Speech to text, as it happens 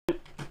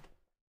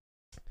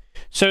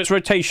So it's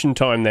rotation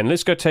time then.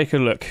 Let's go take a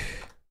look.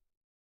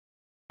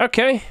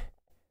 Okay.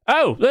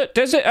 Oh, look,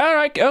 does it? All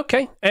right,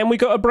 okay. And we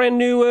got a brand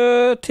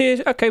new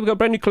tier. Okay, we got a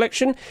brand new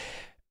collection.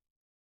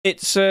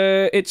 It's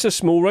a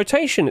small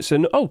rotation. It's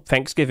an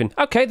Thanksgiving.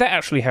 Okay, that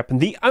actually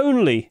happened.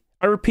 I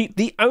repeat,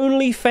 the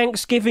only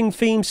Thanksgiving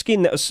themed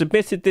skin that was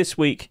submitted this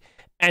week,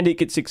 and it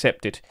gets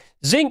accepted.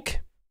 Zinc.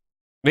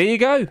 There you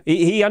go.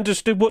 He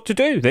understood what to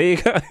do. There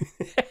you go.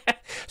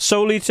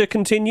 Soul Eater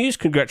continues.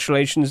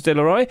 Congratulations,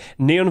 Delarai.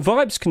 Neon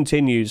Vibes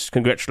continues.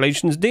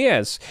 Congratulations,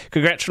 Diaz.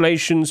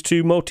 Congratulations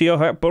to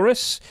Multi-Ohak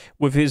Boris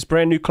with his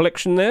brand new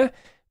collection there.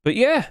 But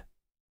yeah,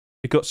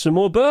 we got some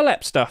more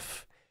Burlap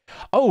stuff.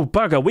 Oh,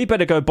 bugger. We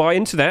better go buy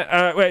into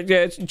that. Wait,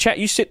 yeah, chat,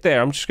 you sit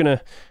there. I'm just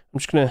gonna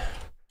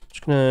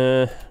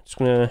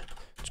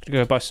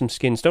go buy some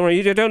skins. Don't worry,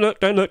 you don't look.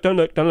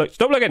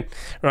 Stop looking.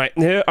 Right.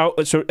 There's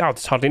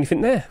hardly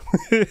anything there.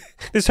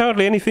 There's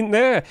hardly anything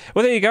there.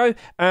 Well, there you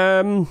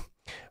go.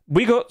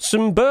 We got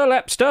some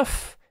Burlap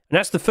stuff, and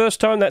that's the first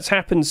time that's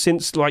happened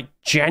since, like,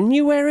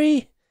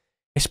 January?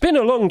 It's been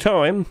a long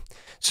time.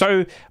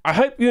 So, I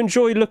hope you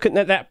enjoy looking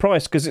at that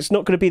price, because it's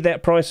not going to be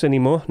that price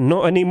anymore.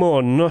 Not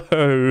anymore, no.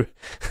 There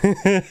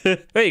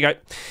you go.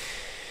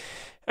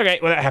 Okay,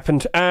 well, that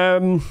happened.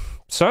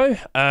 So,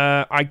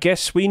 I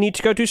guess we need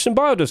to go do some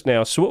builders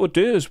now. So what we'll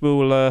do is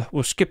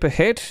we'll skip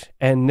ahead,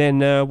 and then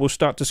we'll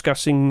start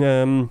discussing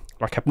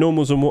like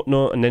abnormals and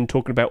whatnot, and then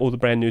talking about all the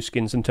brand new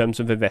skins in terms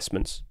of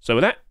investments. So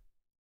with that,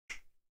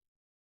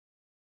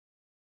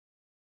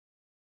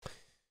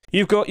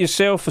 you've got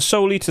yourself a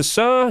Soul Eater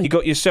SAR. You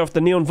got yourself the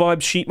Neon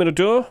Vibes sheet metal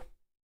door.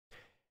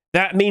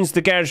 That means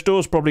the garage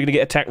door's probably going to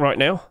get attacked right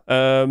now.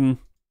 Oh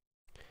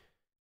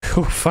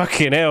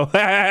fucking hell!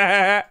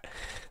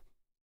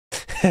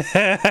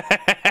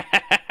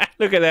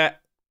 Look at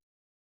that.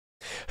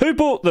 Who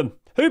bought them?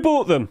 Who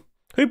bought them?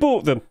 Who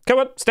bought them? Come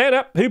on, stand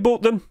up. Who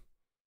bought them?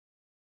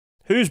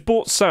 Who's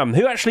bought some?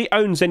 Who actually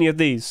owns any of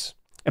these?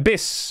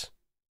 Abyss.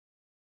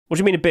 What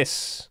do you mean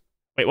Abyss?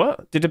 Wait,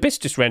 what? Did Abyss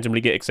just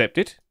randomly get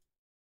accepted?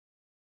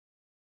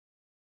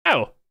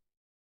 Oh.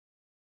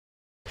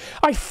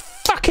 I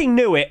fucking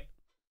knew it.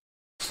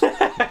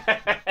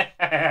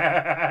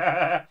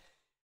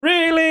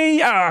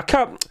 Really? Ah,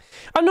 come.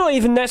 I'm not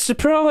even that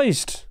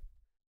surprised.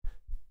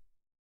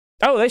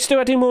 Oh, they still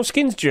adding more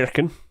skins, do you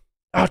reckon?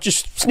 Oh,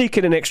 just sneak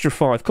in an extra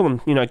 5.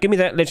 Come on, give me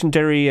that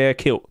legendary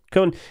kilt.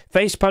 Come on,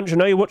 Face Punch, I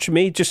know you're watching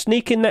me. Just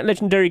sneak in that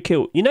legendary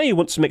kilt. You know you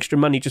want some extra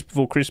money just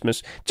before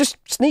Christmas. Just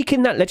sneak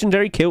in that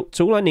legendary kilt. It's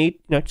all I need.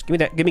 Just give me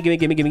that. Give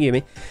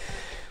me.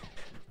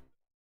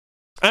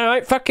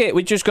 Alright, fuck it.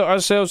 We just got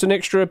ourselves an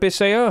extra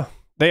Abyss AR.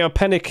 They are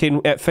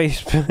panicking at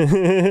face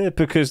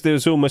because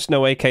there's almost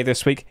no AK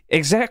this week.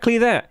 Exactly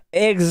that.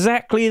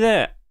 Exactly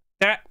that.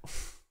 That...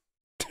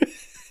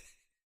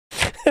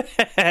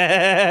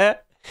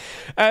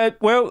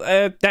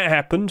 that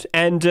happened,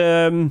 and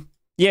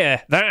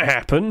yeah, that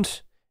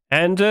happened,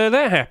 and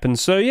that happened.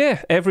 So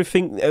yeah,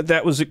 everything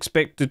that was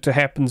expected to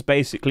happen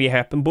basically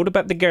happened. But what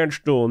about the garage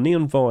door,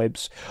 Neon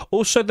Vibes,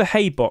 also the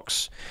hay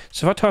box?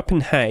 So if I type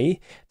in hay,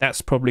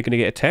 that's probably going to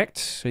get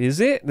attacked. Is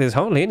it? There's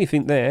hardly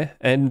anything there,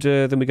 and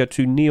then we go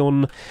to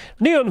Neon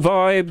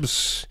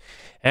Vibes.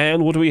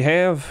 And what do we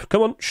have?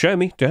 Come on, show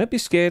me. Don't be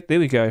scared. There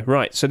we go.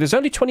 Right, so there's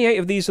only 28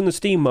 of these on the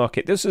Steam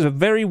market. This is a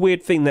very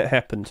weird thing that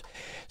happened.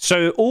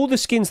 So all the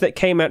skins that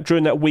came out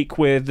during that week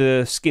where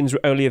the skins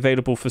were only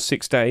available for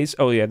 6 days.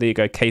 Oh yeah, there you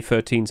go.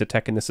 K13's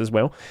attacking this as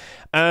well.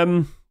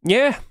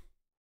 Yeah.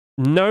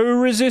 No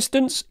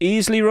resistance,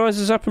 easily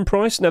rises up in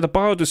price. Now, the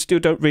builders still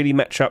don't really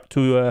match up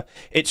to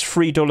its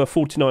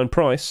 $3.49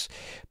 price.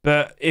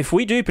 But if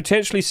we do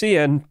potentially see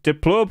a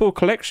deployable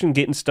collection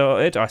getting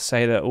started, I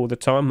say that all the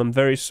time, I'm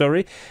very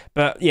sorry.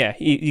 But yeah,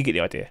 you get the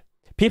idea.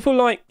 People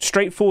like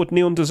straightforward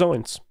neon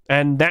designs,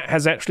 and that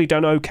has actually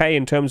done okay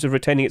in terms of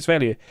retaining its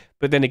value.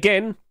 But then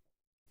again,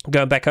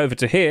 going back over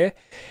to here,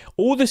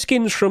 all the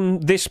skins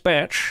from this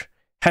batch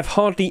have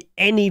hardly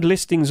any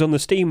listings on the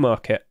Steam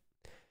market.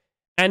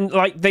 And,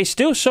 like, they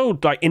still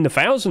sold, like, in the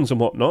thousands and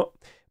whatnot,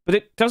 but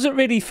it doesn't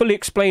really fully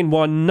explain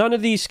why none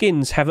of these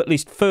skins have at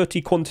least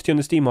 30 quantity on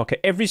the Steam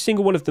market. Every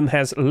single one of them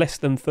has less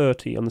than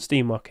 30 on the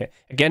Steam market.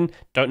 Again,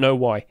 don't know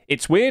why.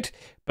 It's weird,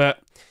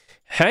 but,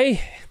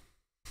 hey...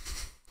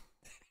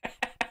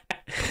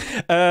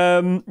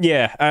 all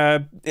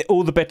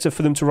the better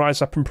for them to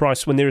rise up in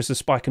price when there is a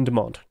spike in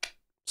demand.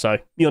 So,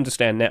 you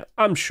understand that,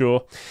 I'm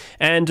sure.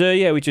 And,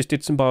 yeah, we just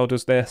did some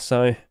builders there,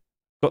 so...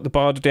 Got the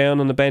barder down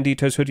on the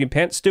Banditos hoodie and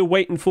pants. Still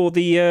waiting for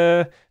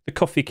the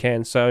coffee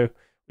can. So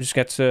we just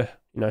got to,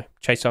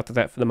 chase after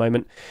that for the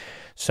moment.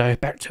 So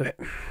back to it.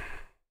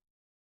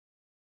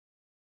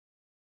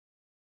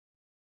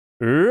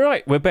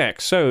 Right, we're back.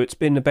 So it's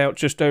been about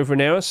just over an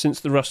hour since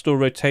the Rust Door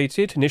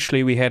rotated.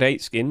 Initially we had 8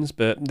 skins,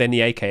 but then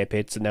the AK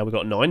appeared, so now we've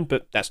got 9,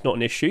 but that's not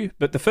an issue.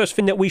 But the first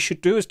thing that we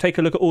should do is take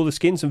a look at all the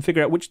skins and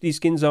figure out which these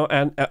skins are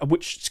and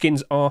which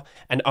skins are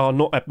and are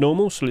not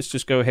abnormal. So let's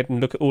just go ahead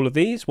and look at all of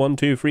these. 1,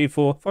 2, 3,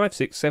 4, 5,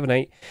 6, 7,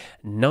 8,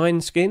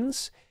 9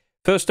 skins.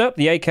 First up,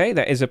 the AK,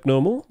 that is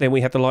abnormal. Then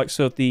we have the likes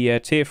of the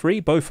Tier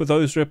 3, both of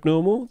those are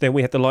abnormal. Then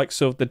we have the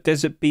likes of the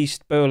Desert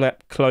Beast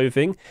Burlap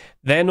clothing.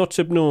 They're not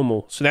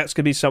abnormal, so that's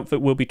going to be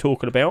something we'll be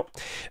talking about.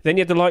 Then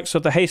you have the likes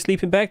of the Hay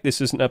Sleeping Bag, this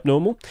isn't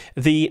abnormal.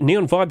 The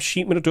Neon Vibes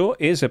Sheet Metal Door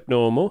is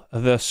abnormal.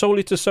 The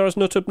Eater SAR is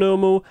not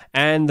abnormal.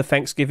 And the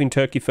Thanksgiving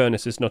Turkey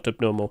Furnace is not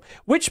abnormal.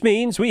 Which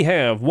means we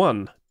have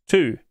 1,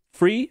 2,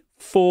 3,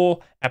 4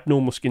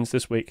 abnormal skins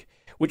this week.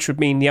 Which would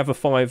mean the other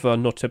 5 are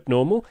not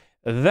abnormal.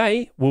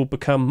 They will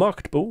become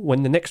marketable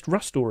when the next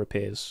Rust Door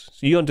appears.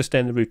 So you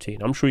understand the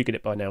routine. I'm sure you get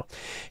it by now.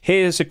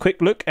 Here's a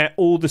quick look at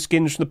all the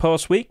skins from the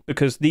past week,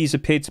 because these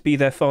appear to be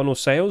their final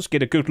sales.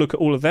 Get a good look at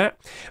all of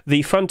that.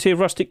 The Frontier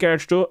Rustic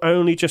Garage Door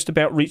only just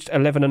about reached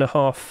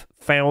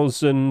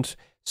 11,500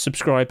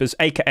 subscribers,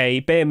 aka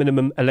bare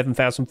minimum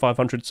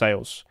 11,500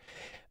 sales.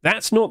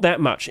 That's not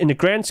that much. In the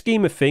grand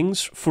scheme of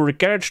things, for a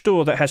garage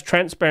door that has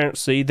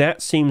transparency,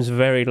 that seems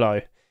very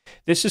low.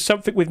 This is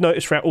something we've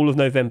noticed throughout all of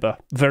November.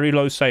 Very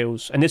low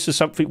sales. And this is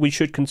something we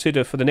should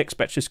consider for the next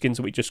batch of skins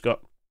that we just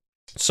got.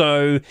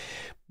 So,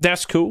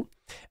 that's cool.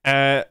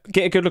 Get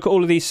a good look at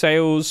all of these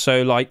sales.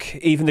 So, like,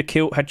 even the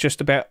kilt had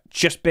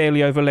just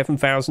barely over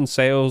 11,000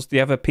 sales. The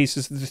other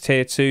pieces of the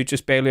Tier 2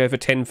 just barely over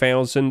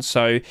 10,000.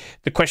 So,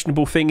 the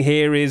questionable thing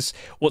here is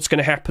what's going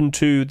to happen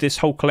to this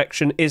whole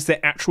collection? Is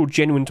there actual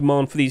genuine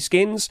demand for these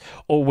skins,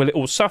 or will it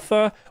all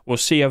suffer? We'll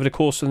see over the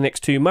course of the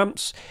next 2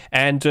 months.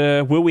 And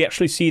will we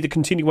actually see the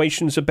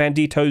continuations of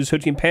Bandito's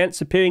hoodie and pants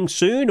appearing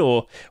soon,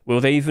 or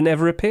will they even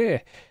ever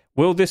appear?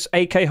 Will this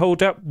AK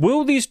hold up?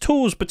 Will these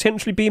tools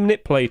potentially be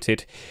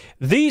manipulated?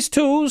 These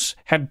tools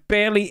had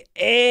barely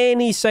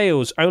any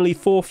sales, only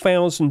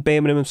 4,000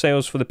 bare minimum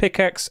sales for the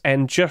pickaxe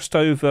and just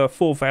over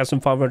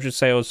 4,500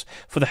 sales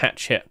for the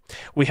hatchet.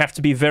 We have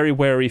to be very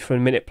wary for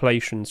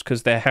manipulations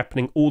because they're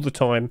happening all the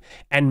time,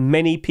 and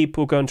many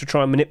people are going to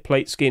try and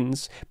manipulate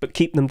skins but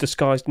keep them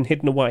disguised and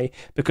hidden away,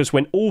 because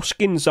when all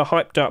skins are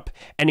hyped up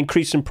and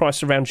increase in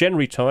price around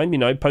January time, you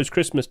know,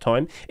 post-Christmas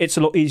time, it's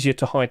a lot easier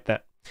to hide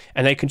that.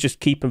 And they can just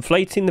keep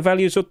inflating the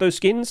values of those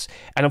skins,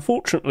 and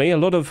unfortunately a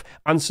lot of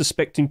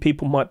unsuspecting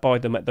people might buy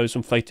them at those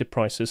inflated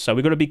prices, so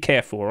we've got to be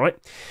careful. Right,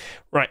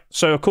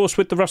 so of course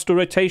with the Rust Door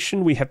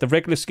rotation we have the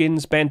regular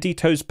skins.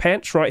 Bandito's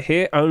pants right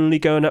here only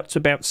going up to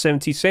about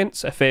 70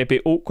 cents, a fair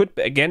bit awkward,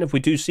 but again, if we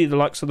do see the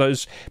likes of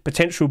those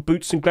potential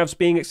boots and gloves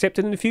being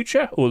accepted in the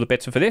future, all the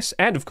better for this.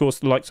 And of course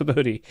the likes of the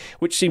hoodie,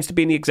 which seems to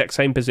be in the exact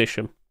same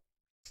position.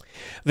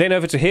 Then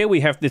over to here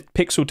we have the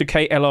Pixel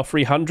Decay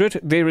LR300.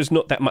 There is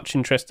not that much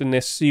interest in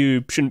this.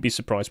 You shouldn't be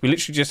surprised. We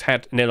literally just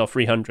had an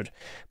LR300,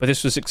 but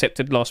this was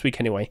accepted last week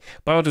anyway.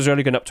 Bioda's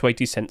only gone up to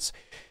 80 cents.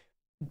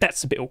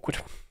 That's a bit awkward.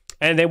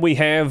 And then we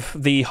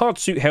have the hard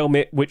suit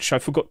helmet, which I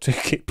forgot to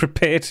get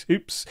prepared.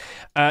 Oops.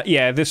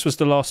 Yeah, this was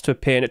the last to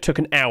appear, and it took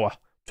an hour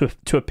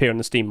to appear on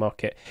the Steam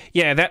market.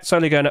 Yeah, that's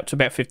only going up to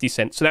about 50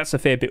 cents, so that's a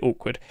fair bit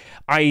awkward.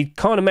 I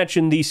can't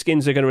imagine these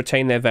skins are going to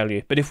retain their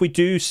value, but if we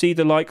do see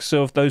the likes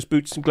of those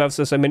boots and gloves,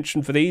 as I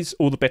mentioned for these,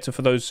 all the better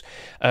for those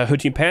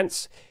hoodie and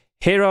pants.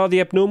 Here are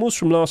the abnormals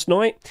from last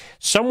night.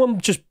 Someone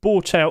just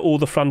bought out all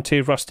the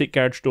Frontier Rustic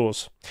Garage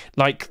Doors.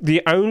 Like,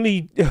 the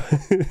only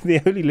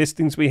the only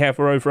listings we have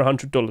are over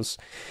 $100.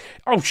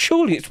 Oh,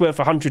 surely it's worth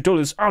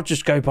 $100. I'll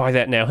just go buy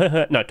that now.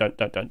 No, don't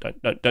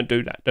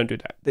do that. Don't do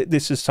that.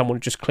 This is someone who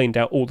just cleaned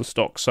out all the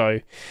stock.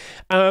 So,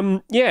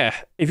 yeah,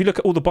 if you look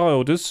at all the buy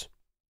orders,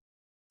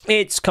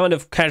 it's kind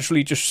of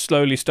casually just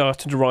slowly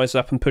starting to rise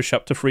up and push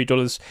up to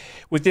 $3.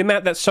 With the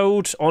amount that's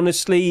sold,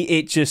 honestly,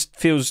 it just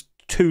feels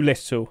too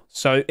little.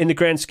 So in the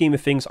grand scheme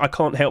of things, I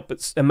can't help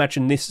but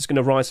imagine this is going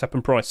to rise up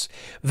in price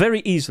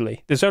very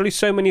easily. There's only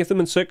so many of them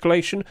in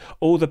circulation,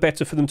 all the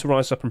better for them to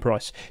rise up in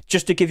price.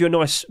 Just to give you a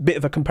nice bit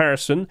of a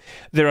comparison,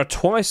 there are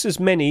twice as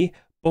many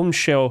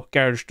Bombshell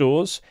garage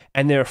doors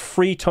and there are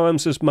 3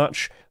 times as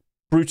much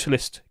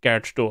Brutalist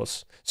garage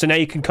doors. So now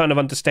you can kind of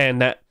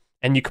understand that,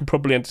 and you can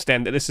probably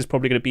understand that this is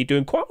probably going to be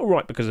doing quite all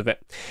right because of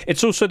it.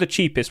 It's also the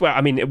cheapest. Well, I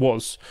mean, it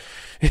was.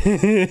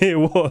 It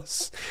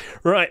was.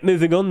 Right,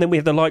 moving on. Then we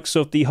have the likes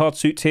of the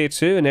Hardsuit Tier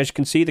 2. And as you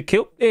can see, the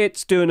kilt,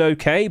 it's doing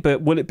okay.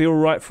 But will it be all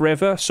right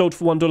forever? Sold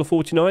for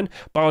 $1.49.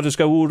 Barders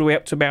go all the way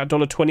up to about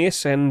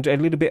 $1.20 and a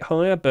little bit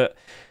higher. But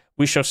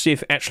we shall see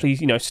if it actually,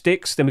 you know,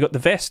 sticks. Then we got the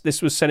vest.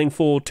 This was selling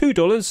for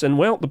 $2, and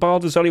well, the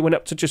Barders only went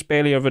up to just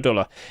barely over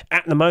 $1.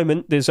 At the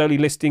moment, there's only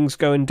listings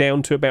going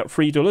down to about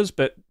 $3,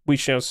 but we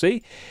shall see.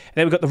 And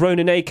then we've got the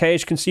Ronin AK,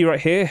 as you can see right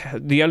here.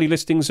 The only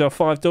listings are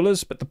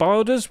 $5, but the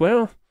Barders,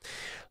 well,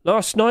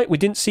 last night we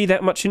didn't see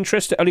that much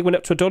interest. It only went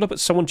up to $1, but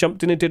someone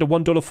jumped in and did a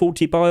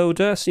 $1.40 buy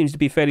order. Seems to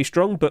be fairly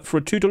strong, but for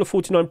a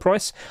 $2.49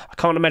 price, I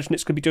can't imagine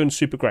it's going to be doing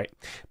super great.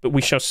 But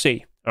we shall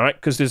see, all right?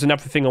 Because there's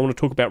another thing I want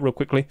to talk about real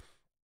quickly.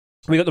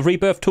 We got the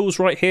Rebirth tools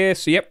right here.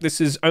 So, yep,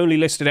 this is only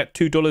listed at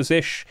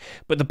 $2-ish,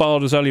 but the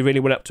Barders only really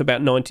went up to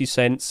about 90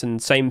 cents,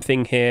 and same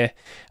thing here,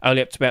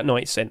 only up to about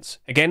 90 cents.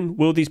 Again,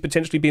 will these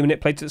potentially be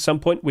manipulated at some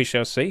point? We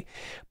shall see.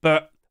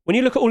 But when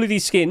you look at all of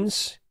these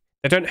skins,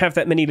 they don't have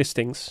that many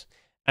listings.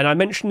 And I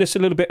mentioned this a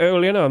little bit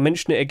earlier, and I'll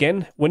mention it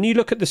again. When you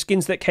look at the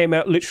skins that came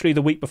out literally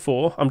the week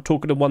before, I'm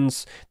talking the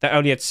ones that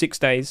only had 6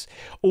 days,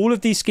 all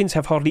of these skins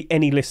have hardly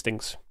any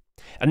listings.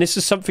 And this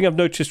is something I've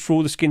noticed for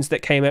all the skins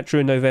that came out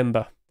during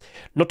November.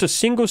 Not a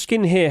single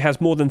skin here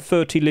has more than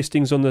 30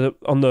 listings on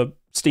the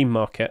Steam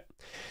market.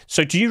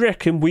 So do you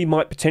reckon we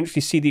might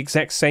potentially see the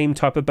exact same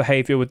type of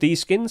behaviour with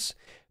these skins?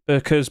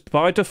 Because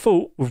by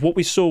default, with what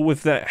we saw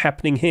with that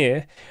happening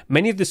here,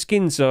 many of the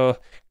skins are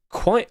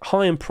quite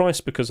high in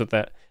price because of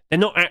that. They're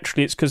not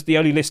actually, it's because the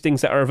only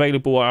listings that are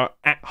available are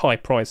at high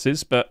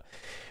prices, but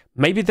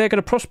maybe they're going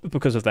to prosper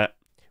because of that.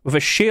 With a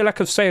sheer lack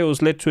of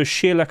sales led to a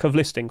sheer lack of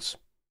listings.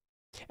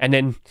 And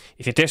then,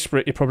 if you're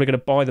desperate, you're probably going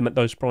to buy them at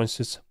those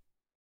prices.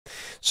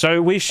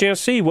 So we shall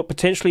see what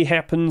potentially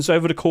happens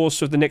over the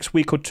course of the next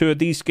week or two of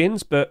these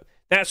skins, but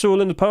that's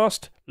all in the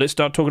past. Let's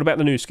start talking about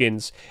the new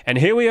skins. And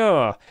here we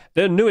are,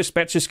 the newest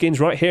batch of skins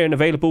right here and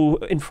available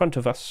in front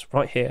of us,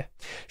 right here.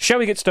 Shall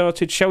we get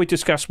started? Shall we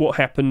discuss what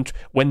happened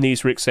when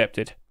these were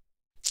accepted?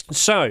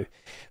 So,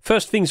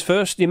 first things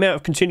first, the amount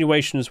of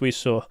continuations we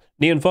saw.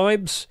 Neon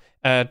Vibes,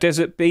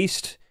 Desert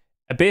Beast,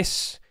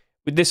 Abyss.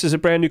 This is a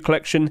brand new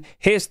collection.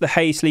 Here's the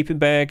Hay sleeping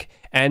bag,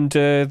 and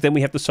then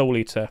we have the Soul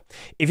Eater.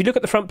 If you look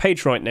at the front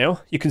page right now,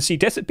 you can see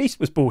Desert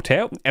Beast was bought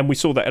out, and we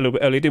saw that a little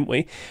bit earlier, didn't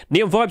we?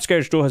 Neon Vibes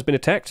Garage Door has been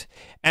attacked,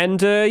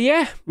 and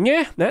yeah,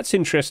 that's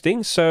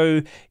interesting.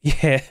 So,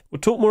 yeah,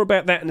 we'll talk more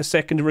about that in a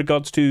second in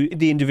regards to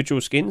the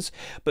individual skins,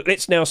 but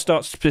let's now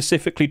start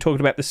specifically talking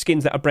about the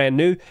skins that are brand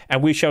new,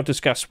 and we shall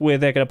discuss where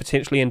they're going to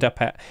potentially end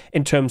up at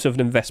in terms of an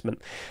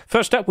investment.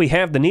 First up, we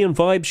have the Neon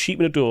Vibes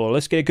Sheepman Door.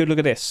 Let's get a good look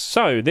at this.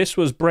 So, this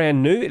was brand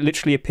new. It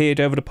literally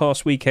appeared over the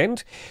past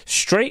weekend.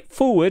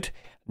 Straightforward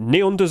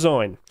neon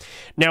design.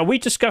 Now, we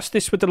discussed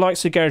this with the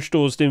likes of Garage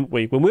Doors, didn't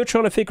we? When we were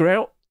trying to figure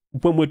out,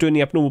 when we're doing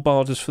the abnormal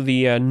bars for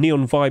the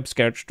Neon Vibes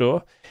Garage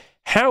Door,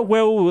 how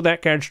well will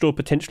that Garage Door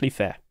potentially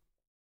fare?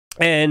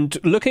 And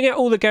looking at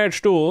all the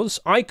Garage Doors,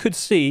 I could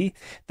see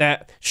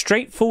that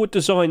straightforward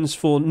neon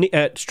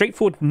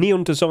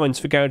designs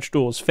for Garage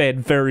Doors fared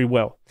very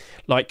well.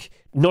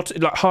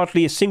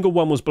 Hardly a single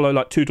one was below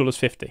like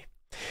 $2.50.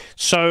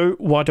 So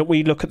why don't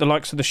we look at the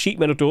likes of the sheet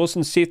metal doors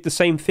and see if the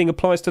same thing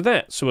applies to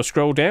that? So we'll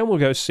scroll down, we'll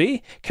go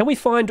see, can we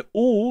find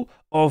all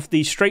of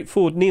the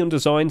straightforward neon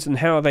designs and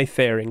how are they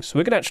faring? So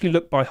we're going to actually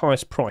look by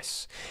highest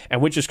price,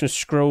 and we're just going to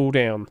scroll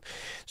down.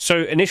 So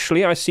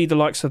initially I see the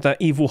likes of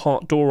that Evil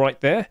Heart door right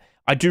there.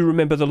 I do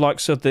remember the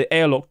likes of the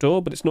airlock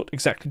door, but it's not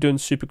exactly doing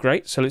super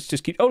great. So let's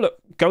just keep, oh look,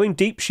 going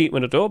deep sheet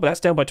metal door, but that's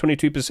down by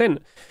 22%.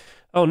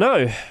 Oh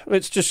no,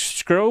 let's just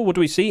scroll. What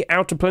do we see?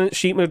 Outer Planet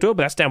Sheet Metal Door,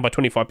 but that's down by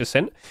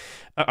 25%.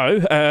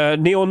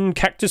 Neon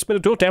Cactus Metal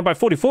Door, down by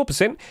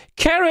 44%.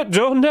 Carrot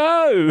Door,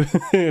 no!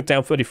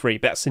 Down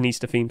 33%. That's an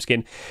Easter theme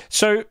skin.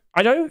 So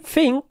I don't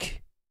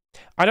think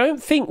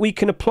we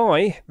can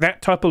apply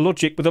that type of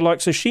logic with the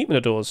likes of sheet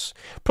metal doors.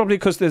 Probably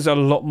because there's a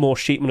lot more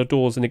sheet metal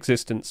doors in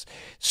existence.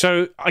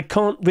 So I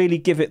can't really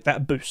give it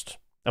that boost,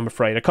 I'm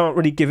afraid. I can't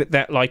really give it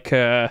that,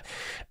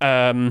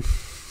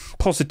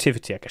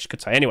 positivity, I guess you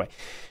could say. Anyway.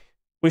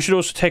 We should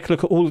also take a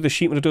look at all of the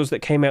sheet metal doors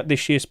that came out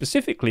this year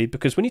specifically,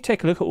 because when you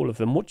take a look at all of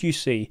them, what do you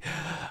see?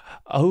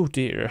 Oh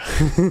dear.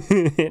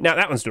 Now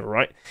that one's doing all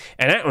right,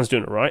 and that one's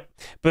doing all right,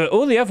 but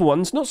all the other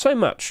ones, not so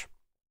much.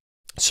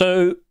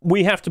 So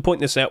we have to point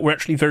this out. We're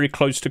actually very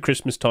close to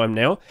Christmas time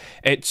now.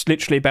 It's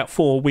literally about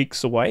 4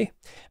 weeks away,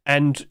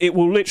 and it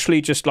will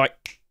literally just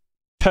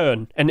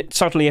turn, and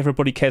suddenly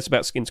everybody cares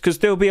about skins because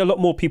there'll be a lot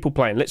more people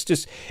playing. Let's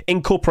just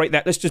incorporate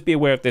that. Let's just be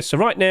aware of this. So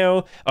right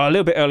now, a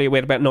little bit earlier, we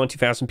had about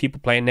 90,000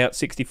 people playing. Now at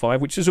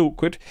 65, which is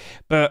awkward.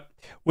 But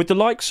with the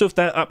likes of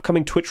that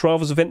upcoming Twitch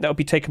Rivals event that will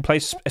be taking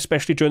place,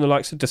 especially during the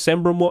likes of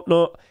December and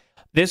whatnot,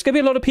 there's going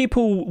to be a lot of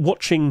people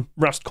watching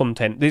Rust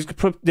content. There's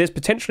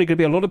potentially going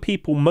to be a lot of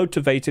people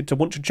motivated to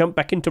want to jump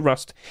back into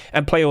Rust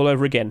and play all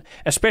over again.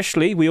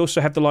 Especially, we also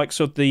have the likes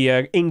of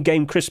the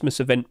in-game Christmas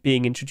event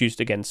being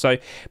introduced again. So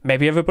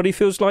maybe everybody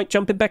feels like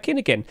jumping back in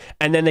again.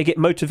 And then they get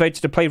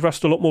motivated to play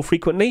Rust a lot more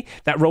frequently.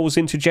 That rolls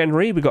into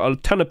January. We've got a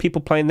ton of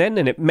people playing then,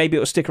 and maybe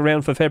it'll stick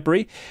around for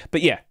February.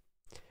 But yeah,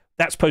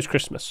 that's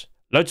post-Christmas.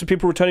 Loads of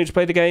people returning to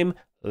play the game.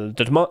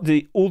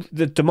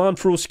 The demand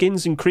for all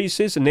skins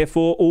increases, and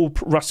therefore all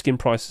Rust skin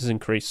prices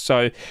increase.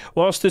 So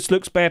whilst this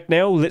looks bad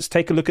now, let's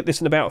take a look at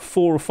this in about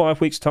 4 or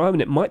 5 weeks' time,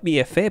 and it might be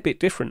a fair bit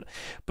different.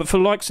 But for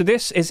the likes of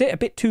this, is it a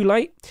bit too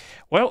late?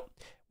 Well,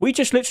 we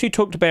just literally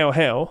talked about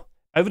how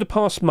over the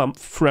past month,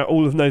 throughout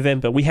all of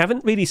November, we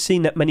haven't really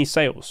seen that many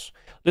sales.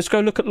 Let's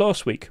go look at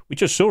last week. We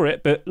just saw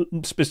it, but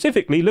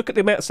specifically, look at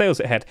the amount of sales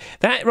it had.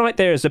 That right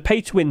there is a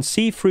pay-to-win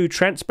see-through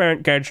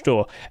transparent garage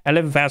door,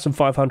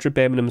 11,500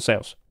 bare minimum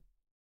sales.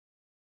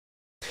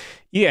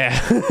 Yeah,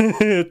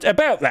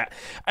 about that.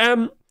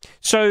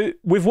 So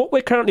with what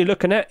we're currently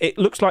looking at, it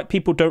looks like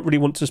people don't really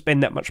want to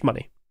spend that much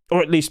money,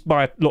 or at least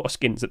buy a lot of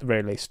skins at the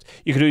very least.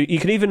 You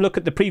could even look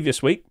at the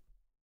previous week.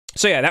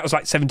 So yeah, that was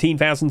like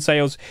 17,000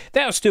 sales.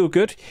 That was still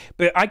good,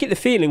 but I get the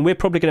feeling we're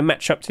probably going to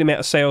match up to the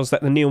amount of sales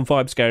that the Neon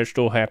Vibes Garage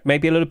Door had.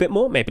 Maybe a little bit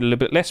more, maybe a little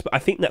bit less, but I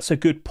think that's a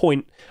good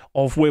point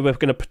of where we're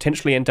going to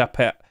potentially end up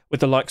at with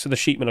the likes of the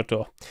sheet metal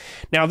door.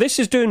 Now, this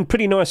is doing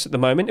pretty nice at the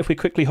moment. If we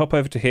quickly hop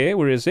over to here,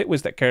 where is it?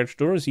 Where's that garage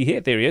door? Is he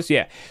here? There he is,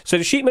 yeah. So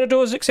the sheet metal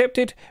door is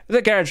accepted.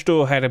 The garage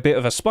door had a bit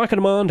of a spike in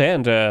demand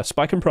and a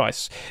spike in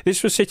price.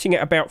 This was sitting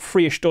at about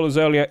 $3-ish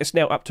earlier. It's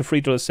now up to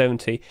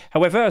 $3.70.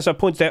 However, as I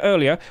pointed out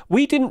earlier,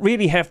 we didn't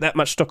really have that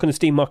much stock on the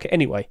Steam market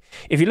anyway.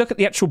 If you look at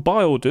the actual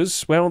buy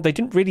orders, well, they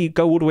didn't really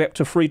go all the way up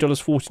to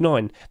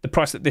 $3.49, the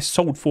price that this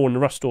sold for in the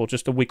Rust store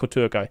just a week or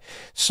two ago.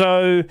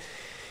 So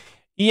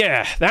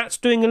yeah, that's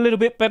doing a little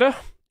bit better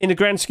in the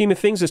grand scheme of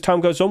things as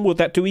time goes on. Will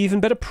that do even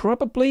better?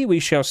 Probably. We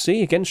shall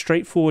see. Again,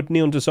 straightforward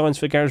neon designs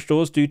for garage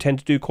doors do tend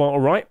to do quite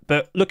all right.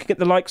 But looking at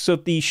the likes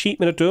of the sheet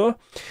metal door,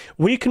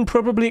 we can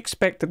probably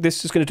expect that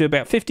this is going to do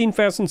about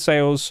 15,000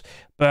 sales.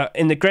 But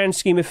in the grand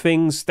scheme of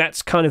things,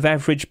 that's kind of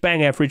average,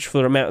 bang average for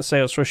the amount of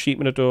sales for a sheet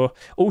metal door.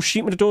 All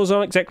sheet metal doors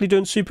aren't exactly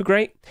doing super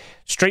great.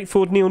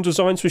 Straightforward neon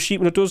designs for sheet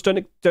metal doors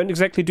don't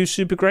exactly do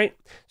super great.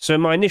 So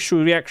my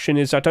initial reaction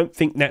is I don't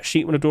think that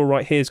sheet metal door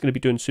right here is going to be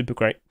doing super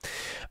great.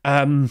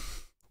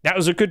 That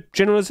was a good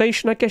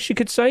generalization, I guess you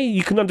could say.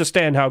 You can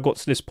understand how I got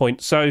to this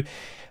point. So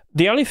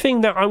the only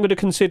thing that I'm going to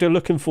consider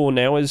looking for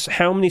now is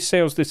how many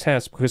sales this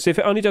has. Because if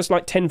it only does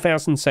like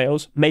 10,000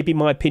 sales, maybe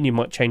my opinion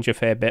might change a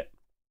fair bit.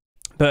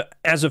 But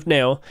as of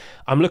now,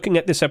 I'm looking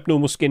at this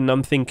abnormal skin and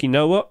I'm thinking, you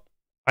know what?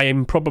 I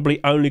am probably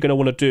only going to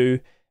want to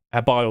do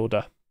a buy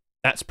order.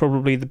 That's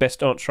probably the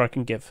best answer I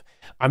can give.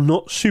 I'm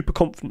not super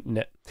confident in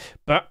it.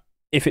 But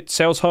if it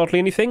sells hardly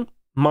anything,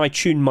 my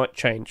tune might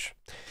change.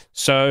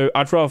 So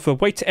I'd rather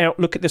wait it out,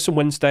 look at this on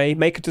Wednesday,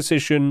 make a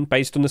decision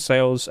based on the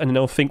sales, and then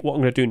I'll think what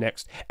I'm going to do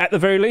next. At the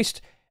very least,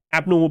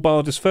 abnormal buy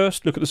orders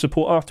first, look at the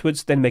support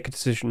afterwards, then make a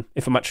decision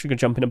if I'm actually going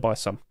to jump in and buy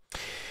some.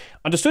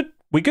 Understood?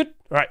 We good?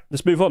 Right,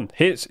 let's move on.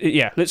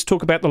 Let's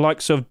talk about the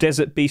likes of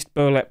Desert Beast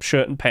Burlap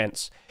shirt and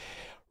pants.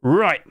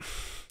 Right,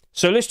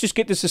 so let's just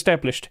get this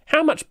established.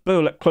 How much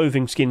burlap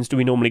clothing skins do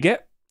we normally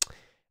get?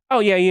 Oh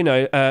yeah, you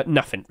know,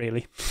 nothing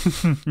really.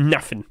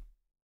 Nothing.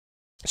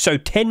 So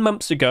 10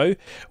 months ago,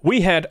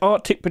 we had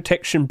Arctic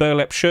Protection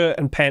Burlap shirt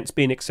and pants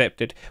being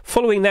accepted.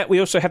 Following that, we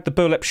also had the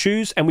burlap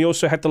shoes, and we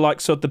also had the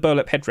likes of the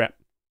burlap head wrap.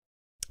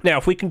 Now,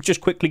 if we can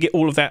just quickly get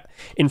all of that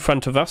in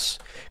front of us,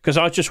 because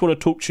I just want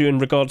to talk to you in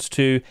regards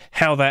to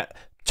how that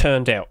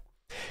turned out.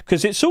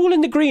 Because it's all in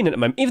the green at the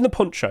moment, even the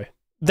poncho.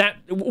 That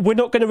we're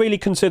not going to really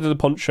consider the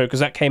poncho, because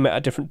that came at a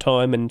different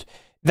time, and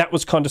that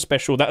was kind of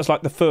special. That was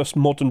like the first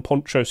modern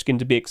poncho skin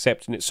to be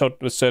accepted, and it sold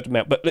a certain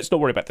amount. But let's not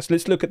worry about this.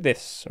 Let's look at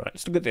this. All right,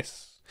 let's look at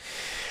this.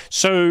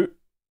 So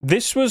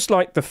this was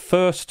like the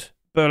first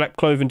burlap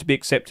clothing to be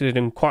accepted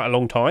in quite a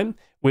long time.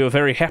 We were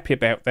very happy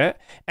about that.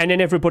 And then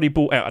everybody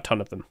bought out a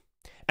ton of them.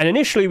 And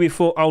initially we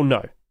thought, oh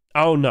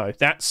no,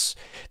 that's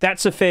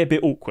a fair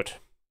bit awkward.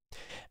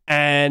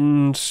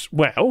 And,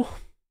 well,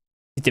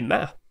 it didn't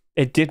matter.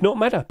 It did not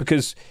matter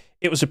because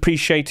it was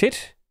appreciated.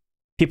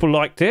 People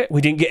liked it.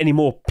 We did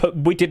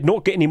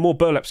not get any more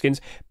burlap skins.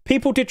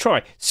 People did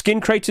try.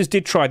 Skin creators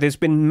did try. There's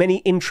been many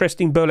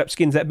interesting burlap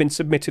skins that have been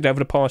submitted over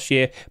the past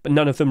year, but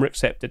none of them were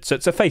accepted. So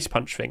it's a face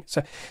punch thing.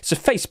 It's a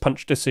face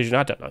punch decision.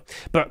 I don't know.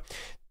 But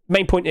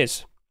main point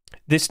is,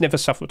 this never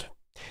suffered.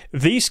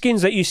 These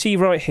skins that you see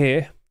right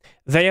here,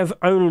 they have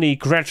only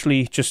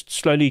gradually,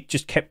 slowly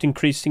kept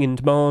increasing in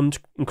demand,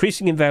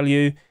 increasing in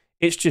value.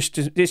 It's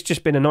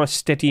just been a nice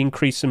steady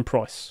increase in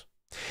price.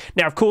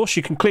 Now, of course,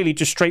 you can clearly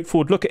just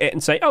straightforward look at it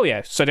and say, oh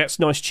yeah, so that's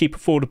nice, cheap,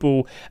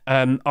 affordable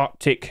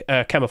Arctic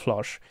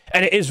camouflage.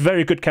 And it is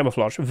very good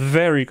camouflage,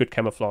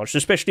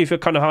 especially if you're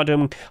kind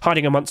of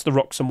hiding amongst the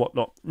rocks and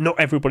whatnot. Not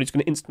everybody's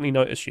going to instantly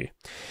notice you.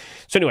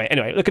 So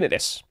anyway, looking at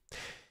this.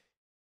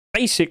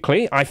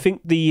 Basically, I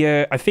think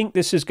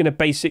this is going to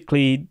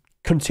basically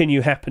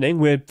continue happening.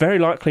 We're very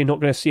likely not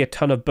going to see a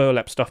ton of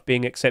burlap stuff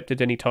being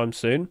accepted anytime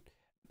soon.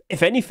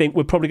 If anything,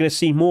 we're probably going to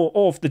see more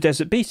of the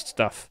Desert Beast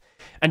stuff.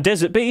 And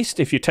Desert Beast,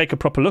 if you take a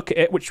proper look at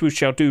it, which we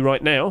shall do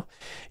right now,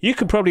 you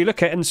can probably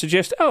look at it and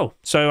suggest, oh,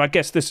 so I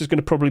guess this is going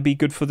to probably be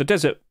good for the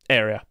desert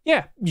area.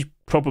 Yeah, you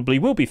probably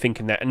will be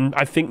thinking that, and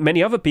I think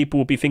many other people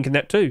will be thinking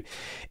that too.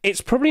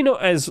 It's probably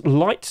not as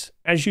light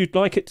as you'd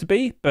like it to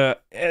be,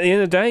 but at the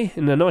end of the day,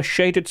 in a nice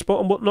shaded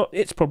spot and whatnot,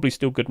 it's probably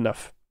still good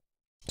enough.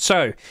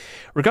 So,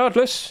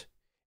 regardless,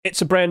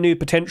 it's a brand new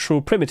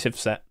potential primitive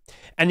set.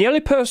 And the only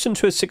person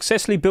to have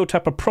successfully built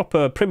up a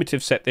proper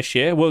primitive set this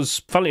year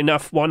was, funnily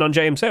enough,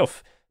 Y9J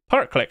himself.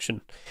 Pirate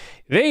Collection.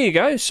 There you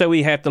go. So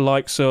we had the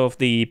likes of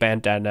the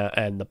bandana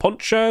and the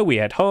poncho. We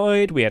had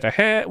hide. We had a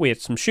hat. We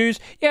had some shoes.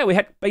 Yeah, we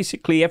had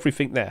basically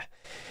everything there.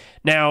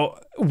 Now,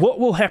 what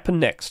will happen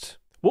next?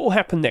 What will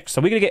happen next?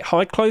 Are we going to get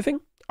hide clothing?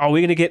 Are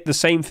we going to get the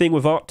same thing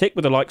with Arctic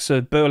with the likes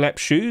of burlap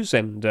shoes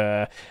and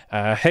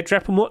head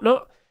wrap and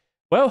whatnot?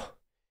 Well,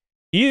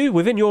 you,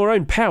 within your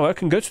own power,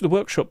 can go to the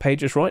workshop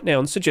pages right now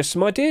and suggest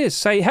some ideas.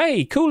 Say,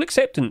 hey, cool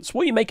acceptance.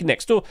 What are you making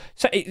next? Or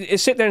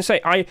sit there and say,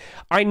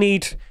 I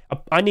need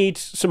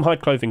some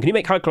hide clothing. Can you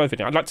make hide clothing?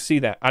 I'd like to see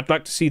that. I'd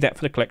like to see that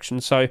for the collection.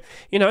 So,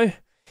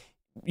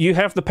 you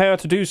have the power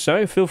to do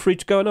so. Feel free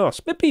to go and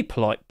ask. But be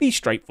polite. Be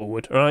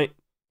straightforward, all right?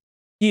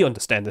 You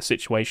understand the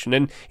situation.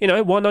 And, you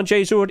know,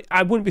 19J's already...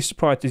 I wouldn't be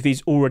surprised if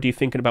he's already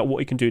thinking about what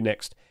he can do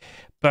next.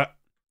 But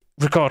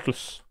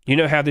regardless, you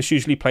know how this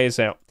usually plays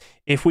out.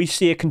 If we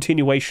see a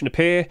continuation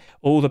appear,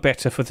 all the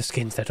better for the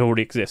skins that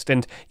already exist.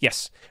 And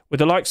yes, with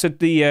the likes of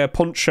the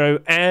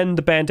poncho and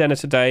the bandana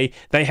today,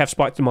 they have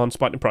spiked demand,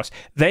 spiked in price.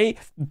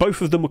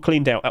 Both of them were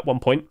cleaned out at one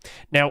point.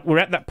 Now, we're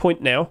at that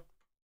point now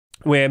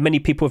where many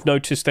people have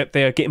noticed that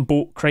they're getting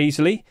bought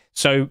crazily,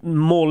 so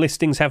more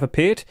listings have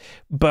appeared,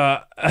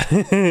 but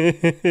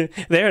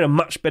they're in a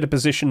much better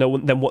position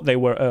than what they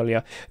were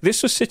earlier.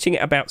 This was sitting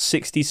at about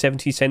 60,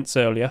 70 cents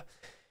earlier.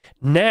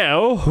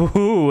 Now,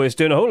 it's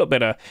doing a whole lot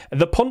better.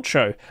 The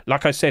poncho,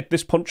 like I said,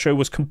 this poncho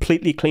was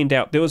completely cleaned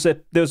out. There was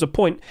a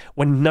point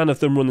when none of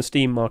them were on the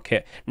Steam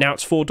market. Now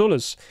it's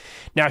 $4.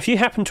 Now, if you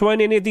happen to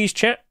own any of these,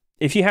 chat,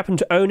 if you happen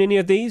to own any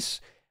of these,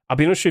 I'll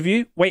be honest with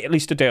you, wait at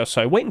least a day or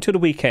so. Wait until the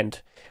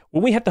weekend.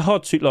 When we had the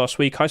hard suit last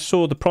week, I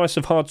saw the price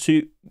of hard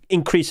suit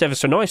increase ever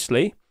so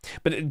nicely,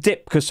 but it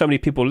dipped because so many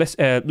people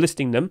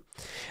listing them.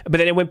 But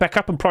then it went back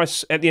up in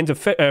price at the end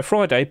of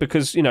Friday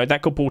because, you know,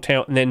 that got bought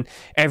out, and then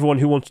everyone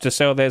who wanted to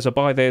sell theirs or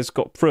buy theirs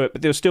got through it.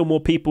 But there were still more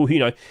people who, you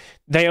know,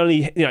 they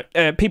only, you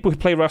know, people who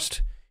play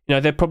Rust, you know,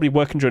 they're probably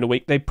working during the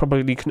week. They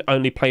probably can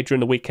only play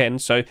during the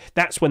weekend. So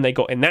that's when they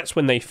got in. That's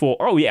when they thought,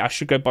 oh, yeah, I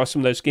should go buy some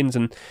of those skins.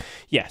 And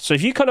yeah, so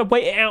if you kind of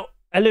wait it out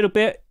a little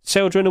bit,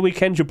 sell during the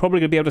weekend, you're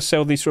probably going to be able to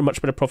sell these for a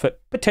much better profit.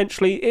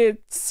 Potentially,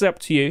 it's up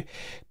to you.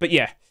 But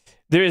yeah,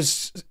 there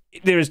is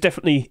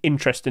definitely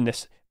interest in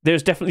this.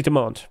 There's definitely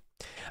demand.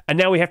 And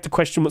now we have to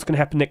question what's going to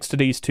happen next to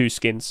these two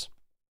skins.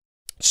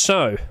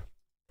 So,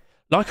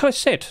 like I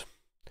said,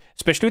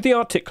 especially with the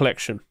Arctic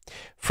collection,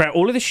 throughout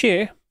all of this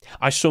year,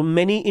 I saw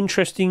many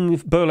interesting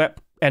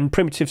burlap and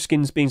primitive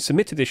skins being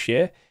submitted this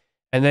year,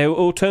 and they were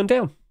all turned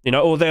down. You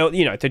know, or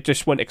they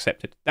just weren't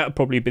accepted. That would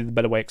probably be the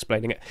better way of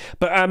explaining it.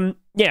 But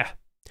yeah,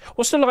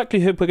 what's the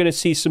likelihood we're going to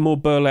see some more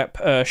burlap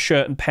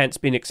shirt and pants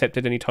being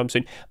accepted anytime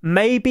soon?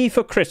 Maybe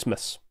for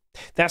Christmas.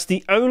 That's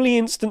the only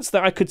instance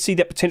that I could see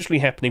that potentially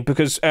happening,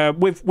 because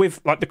with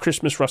like the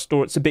Christmas Rust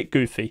store, it's a bit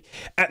goofy.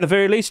 At the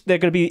very least, they're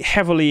going to be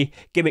heavily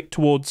gimmicked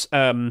towards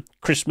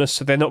Christmas,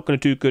 so they're not going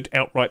to do good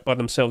outright by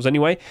themselves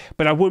anyway.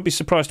 But I wouldn't be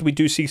surprised if we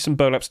do see some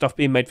burlap stuff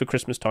being made for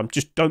Christmas time.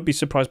 Just don't be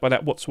surprised by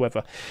that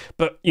whatsoever.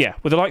 But yeah,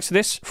 with the likes of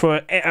this,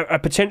 for a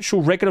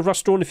potential regular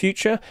Rust store in the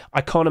future,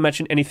 I can't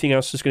imagine anything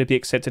else is going to be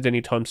accepted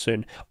anytime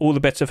soon. All the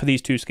better for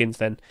these two skins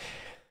then.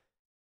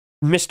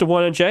 Mr.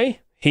 1J,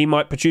 he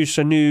might produce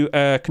a new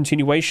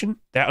continuation.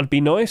 That would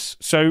be nice.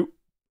 So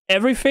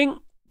everything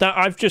that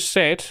I've just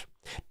said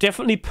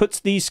definitely puts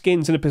these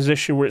skins in a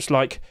position where it's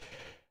like,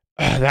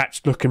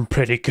 that's looking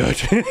pretty good.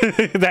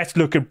 That's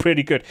looking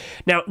pretty good.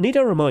 Now, need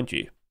I remind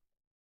you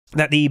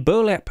that the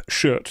burlap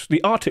shirt,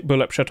 the Arctic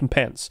burlap shirt and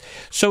pants,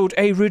 sold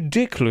a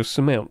ridiculous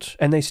amount,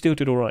 and they still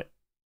did all right.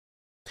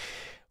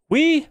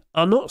 We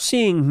are not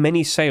seeing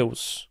many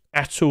sales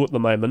at all at the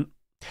moment.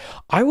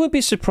 I would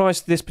be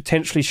surprised if this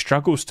potentially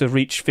struggles to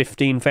reach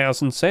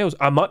 15,000 sales.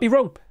 I might be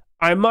wrong.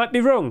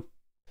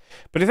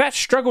 But if that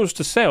struggles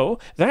to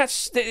sell,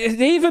 that's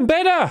even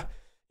better.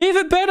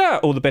 Even better.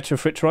 All the better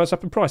for it to rise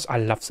up in price. I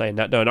love saying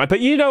that, don't I? But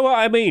you know what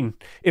I mean.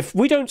 If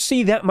we don't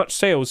see that much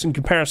sales in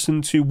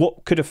comparison to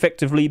what could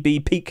effectively be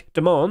peak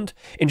demand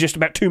in just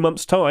about 2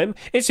 months' time,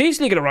 it's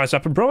easily going to rise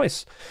up in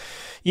price.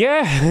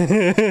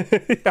 Yeah.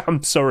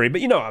 I'm sorry,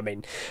 but you know what I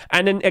mean.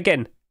 And then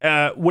again,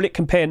 will it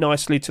compare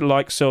nicely to the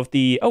likes of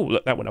the... Oh,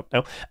 look, that went up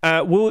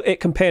now. Will it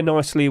compare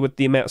nicely with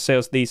the amount of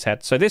sales these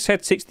had? So this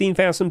had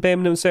 16,000 bare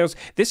minimum sales.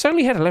 This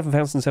only had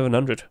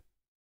 11,700.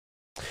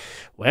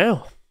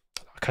 Wow.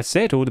 Like I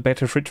said, all the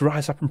better for it to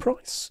rise up in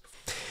price.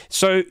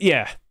 So,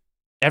 yeah,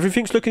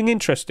 everything's looking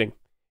interesting.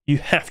 You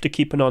have to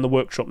keep an eye on the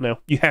workshop now.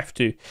 You have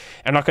to.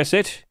 And like I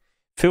said,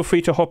 feel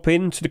free to hop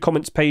into the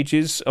comments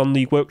pages on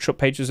the workshop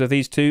pages of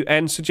these two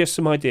and suggest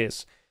some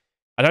ideas.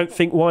 I don't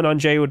think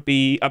 19J would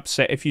be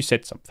upset if you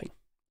said something.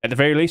 At the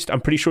very least,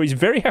 I'm pretty sure he's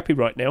very happy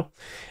right now.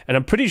 And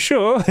I'm pretty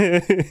sure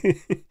he's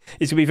going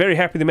to be very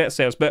happy with the amount of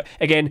sales. But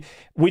again,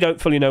 we don't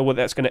fully know what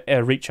that's going to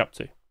reach up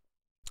to.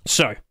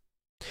 So,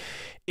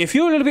 if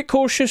you're a little bit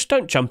cautious,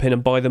 don't jump in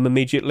and buy them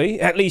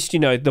immediately. At least, you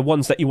know, the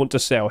ones that you want to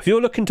sell. If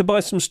you're looking to buy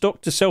some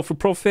stock to sell for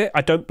profit,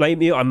 I don't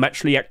blame you. I'm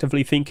actually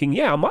actively thinking,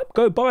 yeah, I might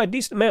go buy a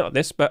decent amount of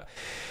this, but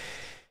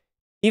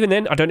even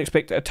then, I don't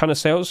expect a ton of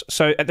sales.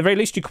 So at the very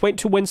least, you could wait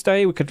till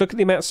Wednesday. We could look at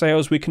the amount of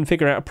sales. We can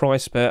figure out a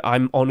price, but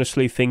I'm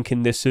honestly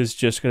thinking this is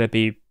just going to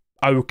be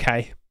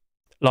okay.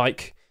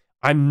 Like,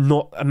 I'm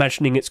not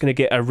imagining it's going to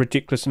get a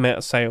ridiculous amount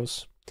of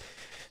sales.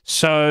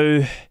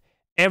 So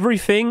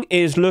everything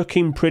is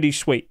looking pretty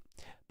sweet.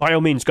 By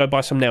all means, go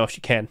buy some now if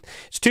you can.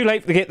 It's too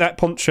late to get that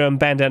poncho and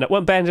bandana.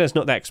 Well, bandana's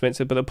not that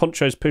expensive, but the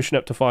poncho's pushing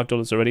up to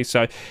 $5 already.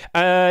 So,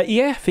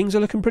 yeah, things are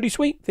looking pretty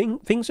sweet.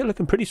 Things are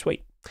looking pretty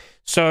sweet.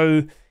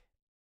 So,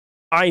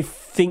 I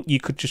think you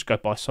could just go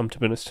buy some, to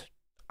be honest.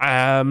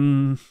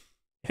 Again,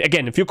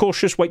 if you're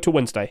cautious, wait till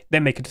Wednesday.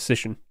 Then make a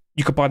decision.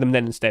 You could buy them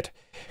then instead.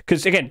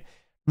 Because, again,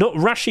 not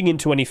rushing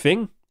into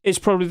anything is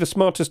probably the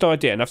smartest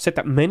idea. And I've said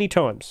that many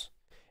times.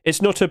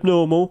 It's not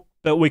abnormal,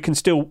 but we can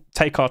still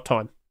take our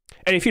time.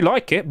 And if you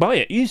like it, buy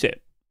it, use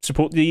it.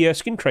 Support the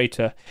skin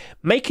creator.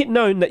 Make it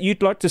known that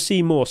you'd like to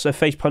see more, so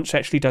Face Punch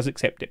actually does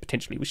accept it,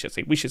 potentially. We shall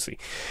see. We shall see.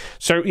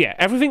 So, yeah,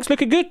 everything's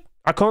looking good.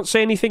 I can't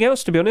say anything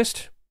else, to be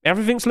honest.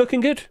 Everything's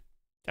looking good.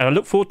 And I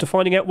look forward to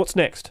finding out what's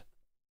next.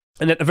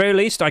 And at the very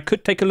least, I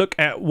could take a look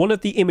at one of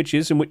the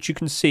images in which you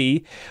can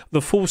see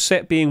the full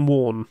set being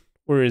worn.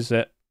 Where is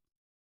it?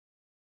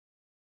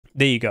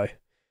 There you go.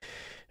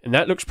 And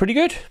that looks pretty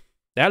good.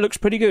 That looks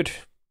pretty good.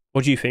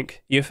 What do you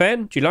think? You a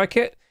fan? Do you like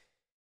it?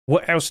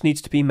 What else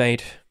needs to be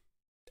made?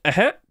 A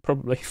hat?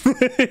 Probably.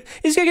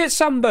 He's going to get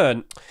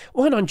sunburnt.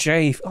 Why not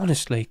Jave?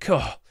 Honestly.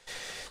 God.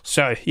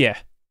 So, yeah.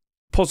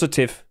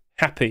 Positive.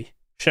 Happy.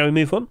 Shall we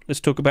move on? Let's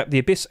talk about the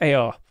Abyss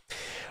AR.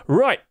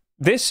 Right.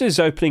 This is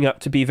opening up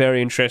to be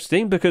very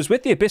interesting because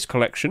with the Abyss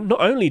collection,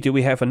 not only do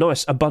we have a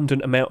nice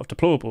abundant amount of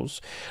deplorables,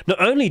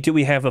 not only do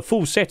we have a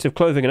full set of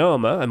clothing and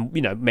armour, and,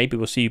 you know, maybe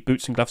we'll see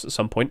boots and gloves at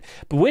some point,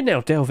 but we're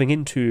now delving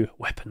into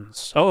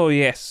weapons. Oh,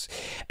 yes.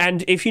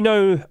 And if you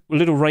know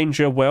Little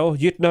Ranger well,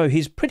 you'd know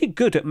he's pretty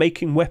good at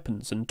making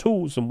weapons and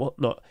tools and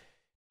whatnot.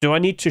 Do I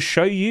need to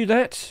show you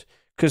that?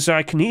 Because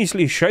I can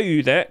easily show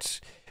you that.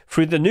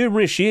 Through the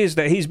numerous years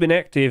that he's been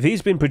active,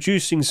 he's been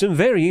producing some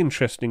very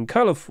interesting,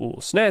 colourful,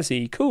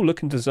 snazzy,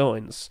 cool-looking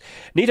designs.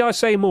 Need I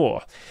say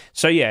more?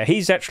 So yeah,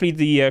 he's actually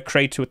the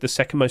creator with the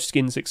second most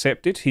skins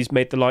accepted. He's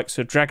made the likes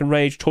of Dragon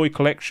Rage, Toy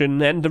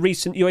Collection, and the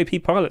recent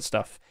UAP pilot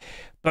stuff.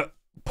 But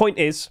point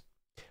is,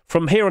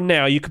 from here on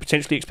now, you could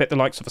potentially expect the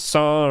likes of a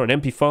SAR, an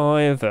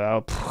MP5,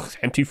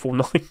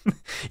 M249.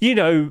 You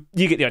know,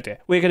 you get the idea.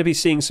 We're going to be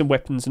seeing some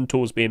weapons and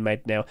tools being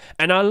made now.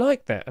 And I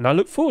like that, and I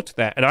look forward to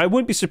that. And I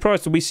wouldn't be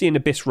surprised if we see an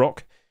Abyss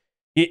Rock.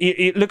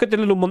 You look at the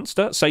little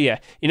monster. So yeah,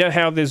 you know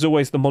how there's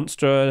always the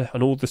monster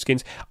and all the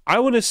skins. I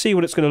want to see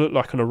what it's going to look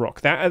like on a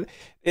rock. That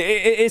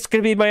it's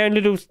going to be my own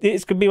little.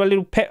 It's going to be my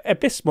little pet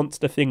Abyss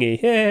monster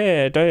thingy.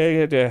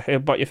 Yeah,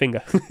 bite your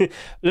finger.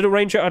 Little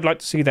Ranger, I'd like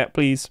to see that,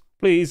 please.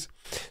 Please.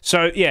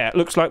 So, yeah, it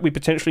looks like we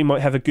potentially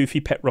might have a goofy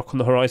pet rock on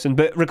the horizon,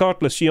 but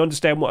regardless, you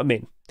understand what I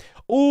mean.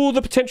 All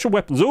the potential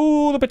weapons,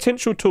 all the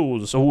potential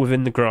tools, all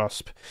within the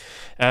grasp.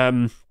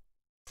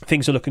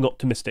 Things are looking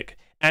optimistic.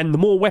 And the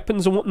more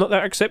weapons and whatnot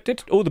that are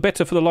accepted, all the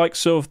better for the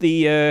likes of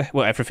the,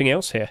 everything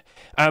else here.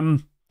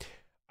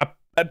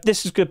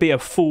 This is going to be a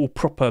full,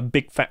 proper,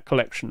 big, fat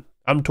collection.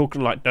 I'm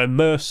talking like No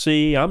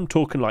Mercy, I'm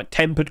talking like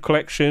Tempered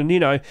Collection,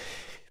 you know.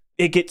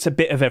 It gets a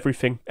bit of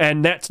everything,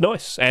 and that's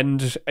nice,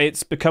 and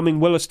it's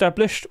becoming well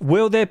established.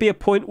 Will there be a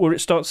point where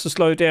it starts to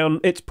slow down?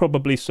 It's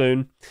probably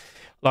soon.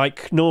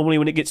 Like, normally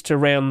when it gets to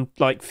around,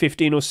 like,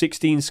 15 or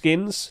 16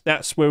 skins,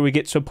 that's where we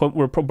get to a point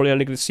where we're probably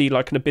only going to see,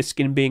 like, an Abyss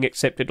skin being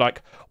accepted,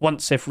 like,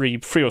 once every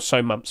 3 or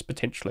so months,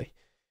 potentially.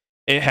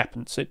 It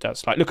happens, it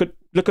does. Like,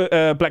 look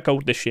at Black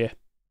Gold this year.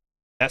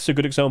 That's a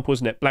good example,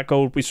 isn't it? Black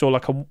Gold, we saw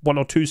like 1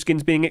 or 2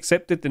 skins being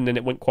accepted, and then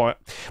it went quiet.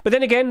 But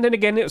then again,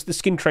 it was the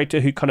skin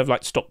creator who kind of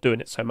like stopped doing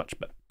it so much.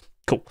 But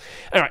cool.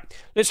 All right,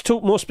 let's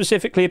talk more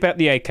specifically about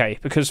the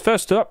AK, because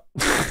first up,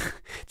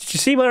 did you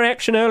see my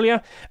reaction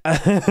earlier?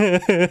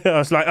 I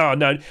was like, oh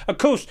no, of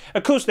course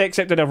they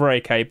accepted another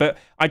AK, but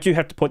I do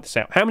have to point this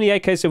out. How many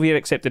AKs have we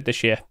accepted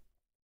this year?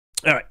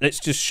 All right, let's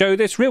just show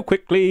this real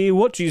quickly.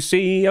 What do you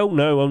see? Oh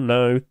no, oh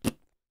no.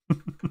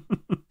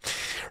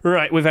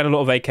 Right, we've had a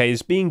lot of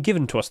AKs being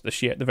given to us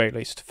this year at the very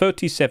least.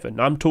 37.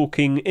 I'm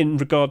talking in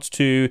regards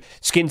to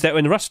skins that were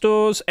in the Rust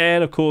stores,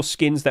 and of course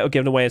skins that were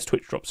given away as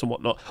Twitch drops and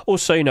whatnot.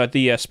 Also, you know,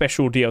 the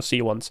special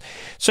DLC ones.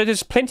 So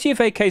there's plenty of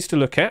AKs to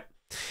look at,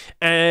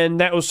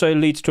 and that also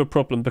leads to a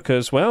problem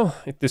because, well,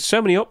 if there's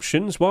so many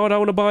options, why would I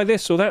want to buy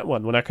this or that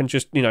one when I can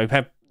just, you know,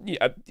 have...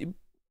 yeah,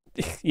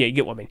 you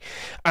get what I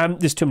mean.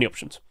 There's too many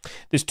options.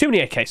 There's too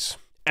many AKs.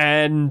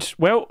 And,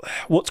 well,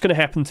 what's going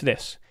to happen to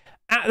this?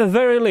 At the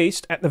very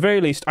least,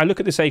 I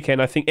look at this AK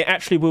and I think it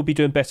actually will be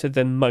doing better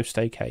than most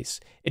AKs.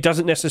 It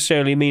doesn't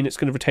necessarily mean it's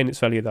going to retain its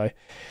value, though.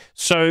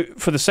 So,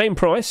 for the same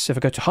price, if I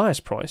go to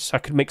highest price, I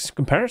could make some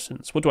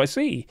comparisons. What do I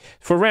see?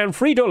 For around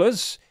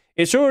 $3,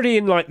 it's already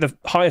in, like, the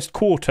highest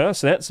quarter,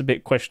 so that's a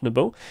bit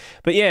questionable.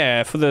 But,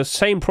 yeah, for the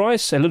same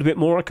price, a little bit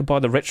more, I could buy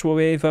the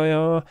Retrowave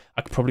AR.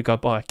 I could probably go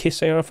buy a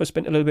Kiss AR if I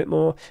spent a little bit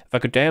more. If I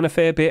go down a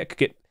fair bit,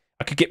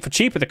 I could get for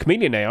cheaper the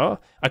Chameleon AR,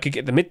 I could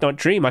get the Midnight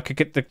Dream, I could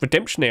get the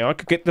Redemption AR, I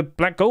could get the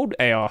Black Gold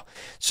AR.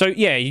 So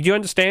yeah, you do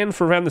understand,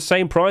 for around the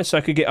same price,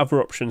 I could get other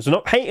options. I'm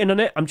not hating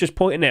on it, I'm just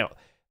pointing out.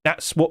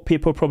 That's what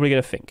people are probably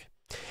going to think.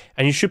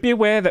 And you should be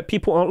aware that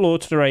people aren't loyal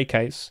to their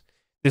AKs.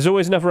 There's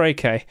always another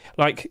AK.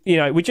 Like, you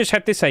know, we just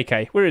had this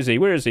AK. Where is he?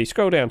 Where is he?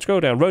 Scroll down.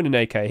 Ronin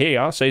AK. Here you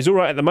are. So he's all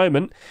right at the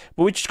moment.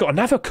 But we just got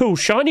another cool,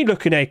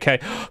 shiny-looking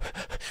AK.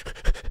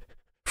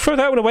 Throw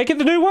that one away, get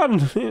the new one.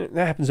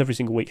 That happens every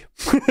single week.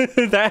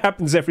 That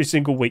happens every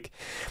single week.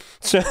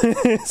 So,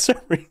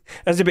 sorry,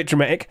 that's a bit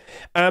dramatic.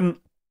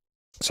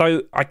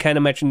 So I can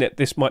imagine that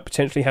this might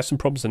potentially have some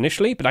problems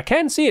initially, but I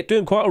can see it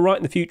doing quite all right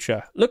in the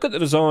future. Look at the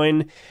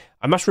design.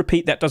 I must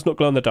repeat, that does not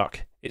glow in the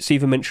dark. It's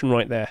even mentioned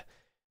right there.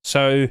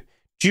 So,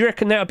 do you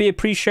reckon that would be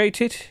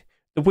appreciated?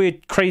 The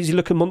weird,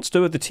 crazy-looking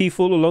monster with the teeth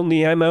all along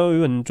the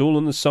ammo and all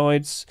on the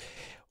sides.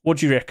 What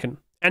do you reckon?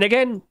 And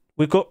again,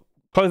 we've got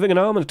clothing and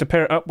armor to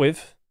pair it up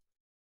with.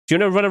 Do you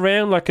want to run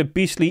around like a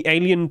beastly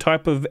alien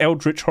type of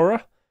eldritch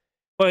horror?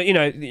 Well, you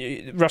know,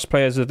 Rust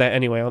players are there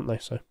anyway, aren't they?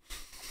 So,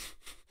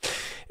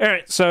 all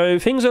right. So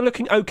things are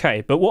looking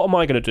okay, but what am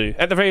I going to do?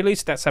 At the very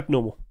least, that's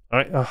abnormal. All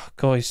right. Oh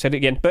God, he said it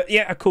again. But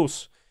yeah, of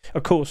course,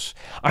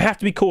 I have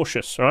to be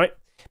cautious. All right.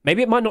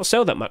 Maybe it might not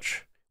sell that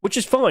much, which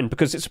is fine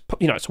because it's,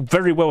 you know, it's a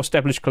very well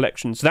established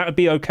collection. So that would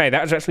be okay.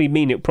 That would actually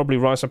mean it would probably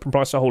rise up in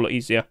price a whole lot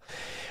easier.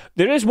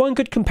 There is one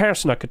good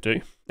comparison I could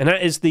do, and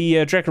that is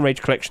the Dragon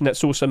Rage collection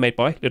that's also made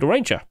by Little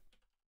Ranger.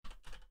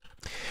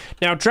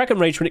 Now, Dragon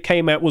Rage, when it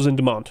came out, was in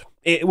demand.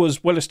 It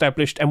was well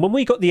established, and when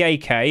we got the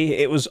AK,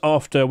 it was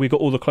after we got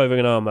all the clothing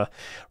and armor.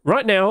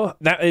 Right now,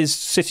 that is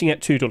sitting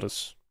at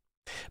 $2.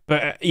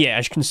 But yeah,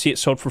 as you can see, it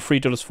sold for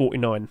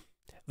 $3.49.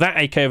 That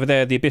AK over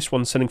there, the Abyss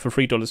one, selling for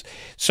 $3.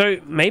 So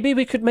maybe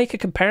we could make a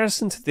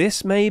comparison to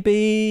this,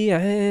 maybe?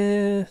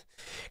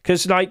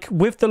 Because, like,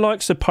 with the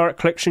likes of Pirate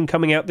Collection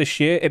coming out this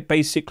year, it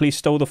basically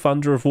stole the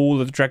thunder of all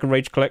of the Dragon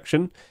Rage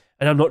collection,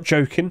 and I'm not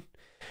joking.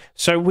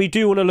 So we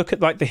do want to look at,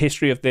 like, the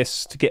history of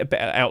this to get a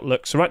better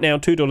outlook. So right now,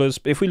 $2.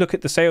 But if we look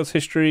at the sales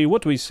history,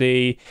 what do we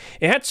see?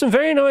 It had a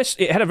very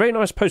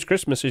nice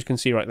post-Christmas, as you can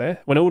see right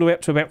there. Went all the way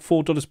up to about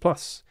 $4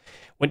 plus.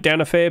 Went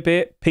down a fair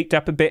bit, peaked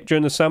up a bit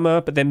during the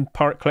summer, but then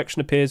Pirate Collection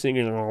appears and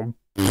you know,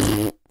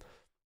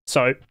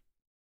 so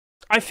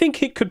I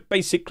think it could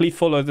basically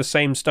follow the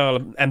same style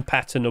and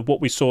pattern of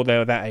what we saw there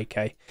with that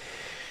AK.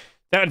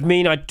 That would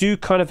mean I do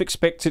kind of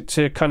expect it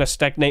to kind of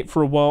stagnate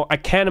for a while. I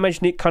can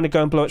imagine it kind of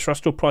going below its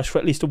rustable price for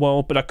at least a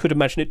while, but I could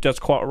imagine it does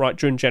quite all right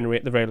during January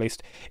at the very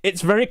least.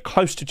 It's very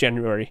close to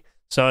January,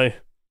 so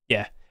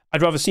yeah.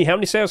 I'd rather see how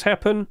many sales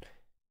happen,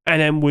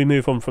 and then we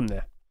move on from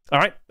there. All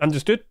right,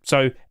 understood.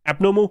 So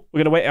abnormal,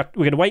 we're going to wait.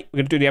 We're going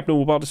to do the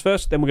abnormal barders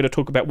first, then we're going to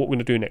talk about what we're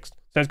going to do next.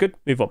 Sounds good?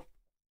 Move on.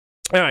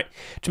 All right,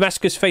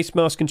 Damascus face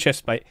mask and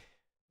chest plate.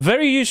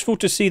 Very useful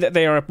to see that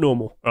they are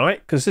abnormal, all right?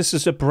 Because this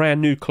is a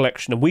brand new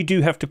collection, and we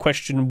do have to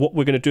question what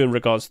we're going to do in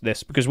regards to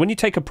this. Because when you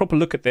take a proper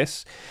look at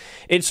this,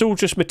 it's all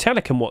just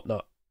metallic and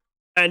whatnot.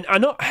 And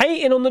I'm not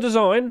hating on the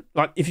design.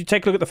 Like, if you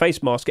take a look at the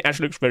face mask, it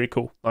actually looks very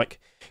cool. Like,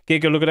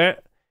 give a look at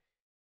that.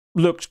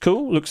 Looks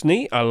cool, looks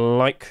neat. I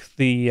like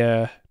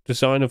the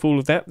design of all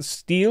of that, the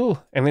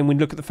steel. And then when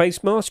you look at the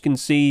face mask, you can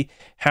see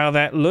how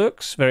that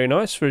looks. Very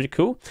nice, very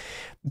cool.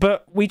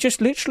 But we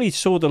just literally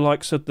saw the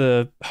likes of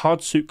the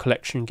hard suit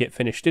collection get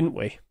finished, didn't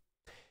we?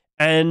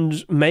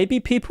 And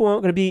maybe people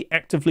aren't going to be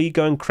actively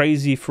going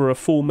crazy for a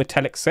full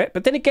metallic set.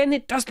 But then again,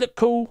 it does look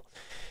cool.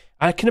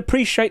 I can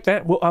appreciate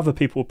that. Will other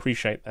people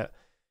appreciate that?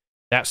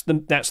 That's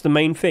the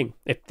main thing.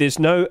 If there's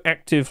no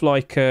active,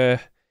 like,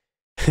 if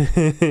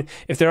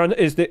there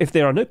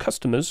are no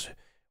customers,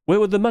 where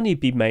would the money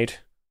be made?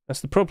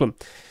 That's the problem.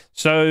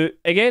 So,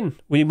 again,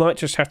 we might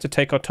just have to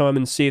take our time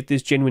and see if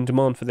there's genuine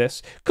demand for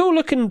this. Cool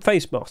looking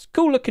face mask,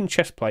 cool looking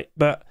chest plate,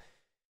 but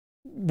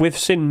we've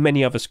seen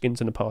many other skins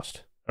in the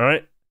past,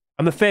 alright?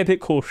 I'm a fair bit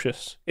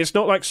cautious. It's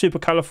not like super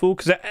colourful,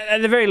 because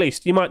at the very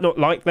least, you might not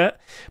like that,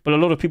 but a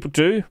lot of people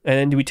do,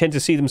 and we tend to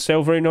see them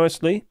sell very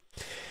nicely,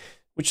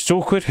 which is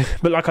awkward.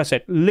 But like I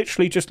said,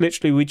 literally,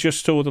 we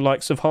just saw the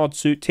likes of Hard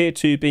Suit Tier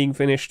 2 being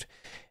finished,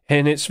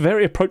 and it's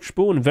very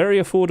approachable and very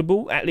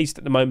affordable, at least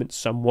at the moment,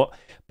 somewhat.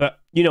 But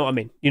you know what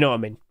I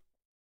mean.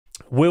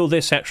 Will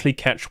this actually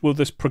catch? Will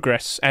this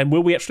progress? And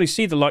will we actually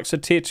see the likes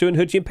of Tier 2 and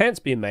Hoodie and Pants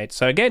being made?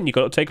 So again, you've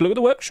got to take a look at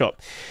the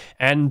workshop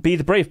and be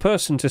the brave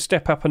person to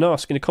step up and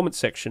ask in the comment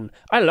section.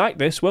 I like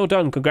this. Well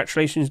done.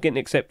 Congratulations getting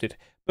accepted.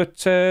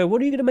 But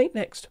what are you going to make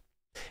next?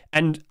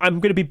 And I'm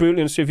going to be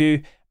brutally honest with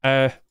you.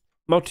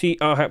 Multi,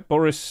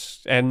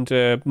 Boris, and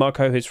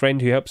Marco, his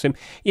friend who helps him,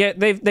 yeah,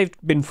 they've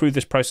been through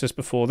this process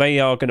before.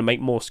 They are going to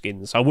make more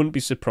skins. I wouldn't be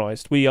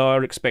surprised. We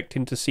are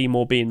expecting to see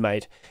more being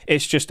made.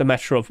 It's just a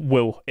matter of,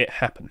 will it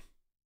happen?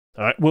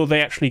 All right, will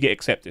they actually get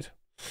accepted?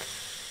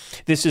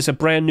 This is a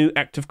brand new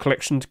active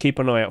collection to keep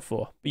an eye out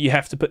for, but you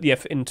have to put the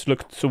effort in to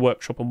look at the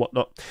workshop and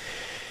whatnot.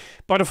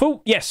 By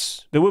default,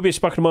 yes, there will be a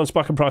spike in demand,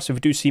 spike in price if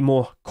we do see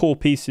more core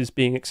pieces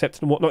being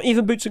accepted and whatnot.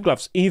 Even boots and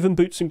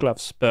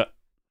gloves. But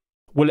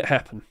will it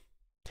happen?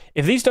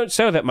 If these don't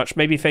sell that much,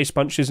 maybe Face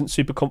Punch isn't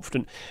super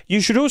confident.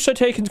 You should also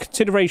take into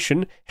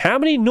consideration how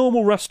many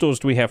normal Rust stores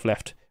do we have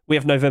left. We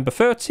have November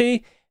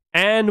 30,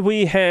 and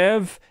we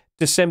have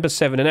December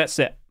 7, and that's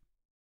it.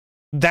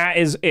 That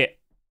is it.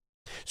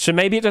 So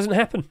maybe it doesn't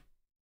happen.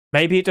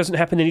 Maybe it doesn't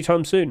happen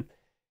anytime soon.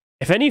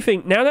 If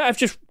anything, now that I've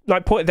just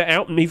pointed that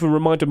out and even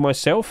reminded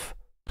myself,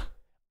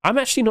 I'm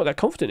actually not that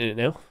confident in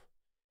it now.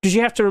 Because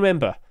you have to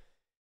remember,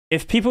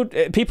 if people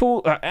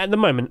at the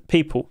moment,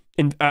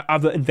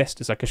 other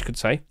investors, I guess you could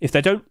say, if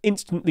they don't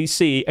instantly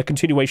see a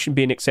continuation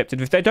being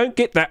accepted, if they don't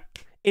get that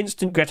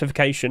instant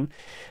gratification,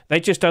 they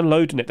just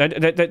unloading it.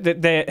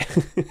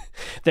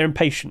 They're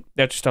impatient.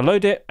 They'll just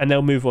unload it and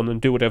they'll move on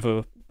and do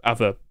whatever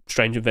other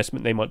strange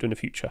investment they might do in the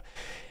future.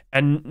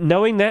 And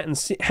knowing that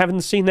and having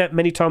seen that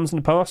many times in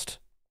the past,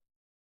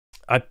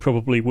 I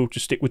probably will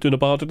just stick with doing a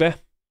barter there.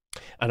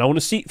 And I want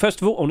to see,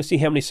 first of all,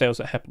 how many sales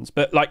that happens.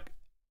 But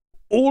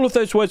all of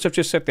those words I've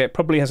just said there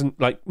probably hasn't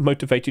like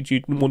motivated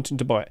you wanting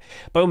to buy it.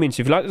 By all means,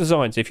 if you like the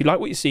designs, if you like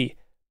what you see,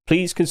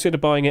 please consider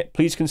buying it.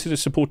 Please consider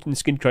supporting the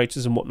skin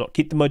creators and whatnot.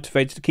 Keep them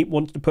motivated to keep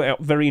wanting to put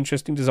out very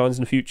interesting designs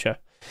in the future.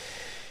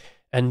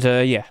 And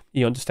yeah,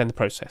 you understand the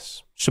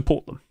process.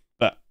 Support them.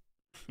 But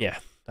yeah,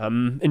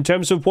 in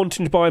terms of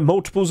wanting to buy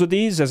multiples of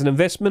these as an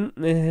investment,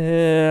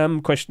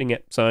 I'm questioning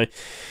it. So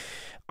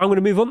I'm going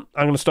to move on.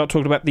 I'm going to start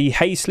talking about the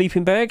hay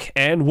sleeping bag.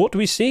 And what do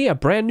we see? A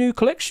brand new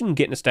collection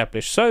getting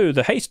established. So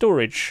the hay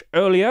storage.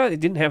 Earlier, it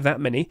didn't have that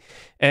many.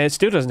 It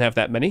still doesn't have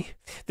that many.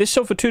 This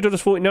sold for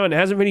 $2.49. It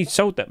hasn't really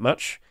sold that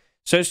much.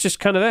 So it's just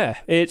kind of there.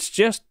 It's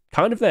just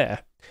kind of there.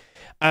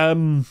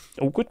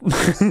 Awkward.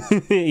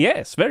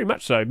 Yes, very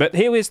much so. But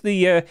here's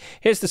the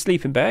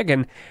sleeping bag,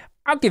 and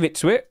I'll give it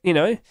to it. You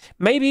know,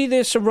 maybe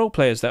there's some role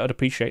players that would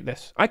appreciate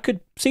this. I could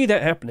see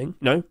that happening.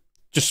 No,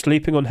 just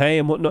sleeping on hay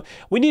and whatnot.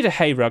 We need a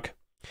hay rug.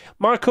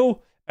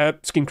 Michael,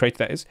 skin creator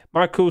that is.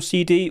 Michael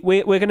CD,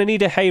 we're going to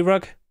need a hay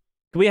rug.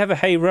 Do we have a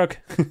hay rug?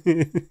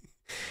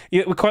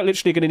 Yeah, we're quite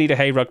literally going to need a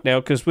hay rug now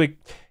because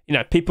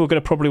people are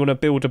going to probably want to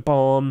build a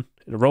barn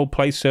and a role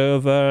play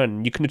server,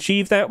 and you can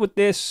achieve that with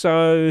this.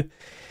 So,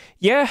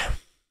 yeah,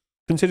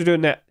 consider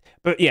doing that.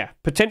 But yeah,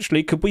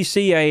 potentially, could we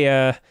see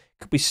a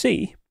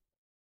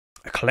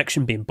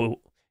collection being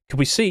built? Could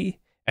we see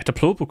a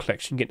deplorable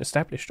collection getting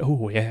established?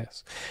 Oh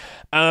yes.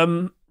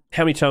 How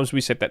many times have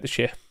we said that this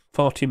year?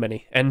 Far too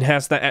many. And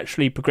has that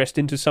actually progressed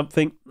into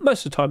something?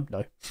 Most of the time,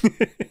 no.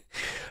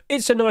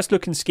 It's a nice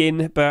looking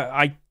skin, but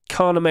I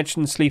can't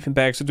imagine sleeping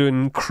bags are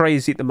doing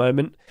crazy at the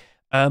moment.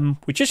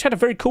 We just had a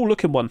very cool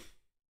looking one.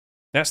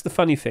 That's the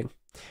funny thing.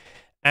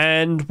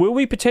 And will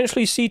we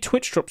potentially see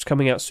Twitch drops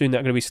coming out soon that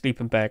are going to be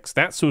sleeping bags?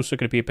 That's also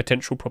going to be a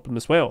potential problem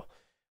as well.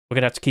 We're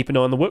going to have to keep an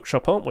eye on the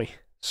workshop, aren't we?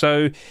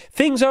 So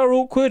things are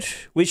awkward.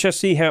 We shall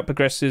see how it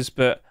progresses,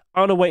 but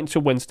I'm going to wait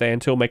until Wednesday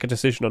until I make a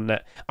decision on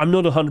that. I'm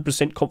not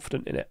 100%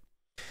 confident in it,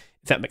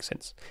 if that makes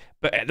sense.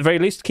 But at the very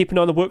least, keep an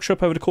eye on the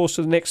workshop over the course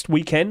of the next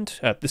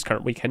weekend, this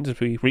current weekend as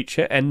we reach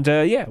it. And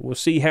yeah, we'll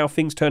see how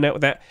things turn out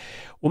with that.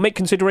 We'll make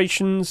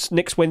considerations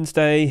next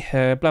Wednesday,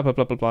 blah, blah,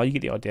 blah, blah, blah. You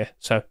get the idea.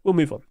 So we'll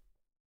move on.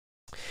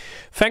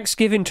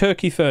 Thanksgiving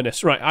turkey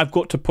furnace. Right, I've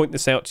got to point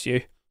this out to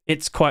you.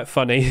 It's quite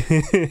funny.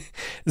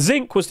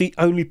 Zinc was the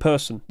only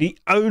person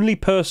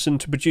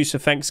to produce a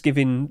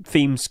Thanksgiving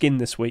themed skin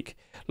this week.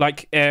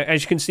 Like,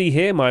 as you can see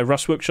here, my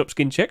Rust Workshop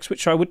skin checks,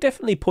 which I would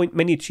definitely point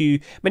many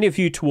of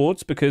you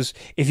towards, because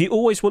if you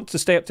always want to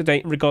stay up to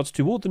date in regards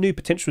to all the new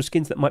potential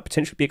skins that might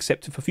potentially be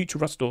accepted for future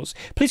Rust stores,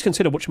 please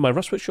consider watching my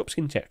Rust Workshop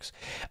skin checks.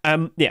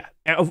 Yeah,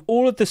 out of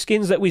all of the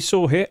skins that we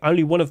saw here,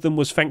 only one of them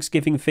was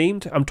Thanksgiving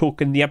themed. I'm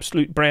talking the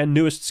absolute brand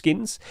newest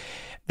skins.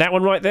 That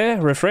one right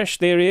there, refresh,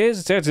 there he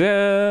is.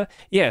 Ta-da.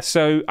 Yeah,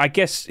 so I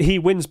guess he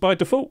wins by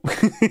default.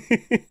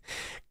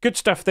 Good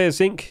stuff there,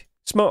 Zinc.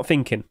 Smart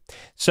thinking.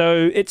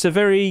 So it's a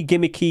very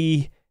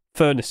gimmicky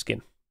furnace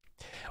skin.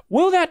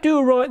 Will that do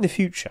all right in the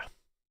future?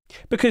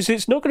 Because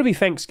it's not going to be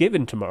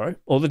Thanksgiving tomorrow,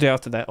 or the day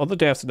after that, or the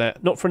day after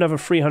that. Not for another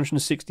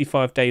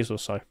 365 days or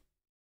so.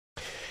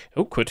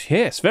 Awkward,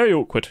 yes, very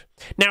awkward.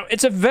 Now,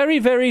 it's a very,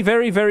 very,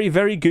 very, very,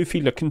 very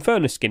goofy looking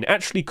furnace skin.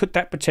 Actually, could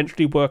that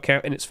potentially work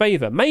out in its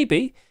favour?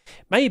 Maybe.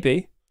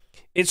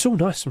 It's all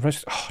nice and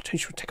roasted. Oh,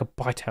 don't you want to take a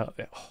bite out of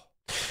it? Oh.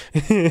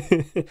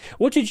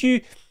 What did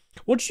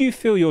you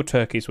fill your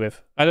turkeys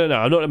with? I don't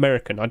know. I'm not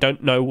American. I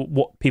don't know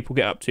what people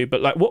get up to.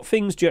 But like, what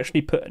things do you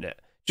actually put in it?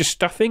 Just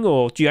stuffing,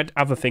 or do you add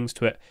other things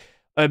to it?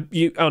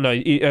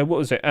 What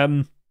was it?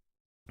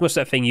 What's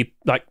that thing you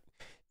like?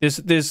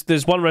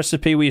 There's one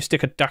recipe where you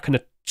stick a duck and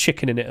a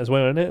chicken in it as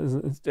well,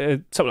 isn't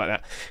it? Something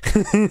like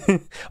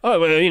that. Oh,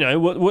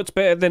 well, what's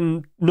better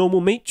than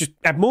normal meat? Just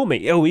add more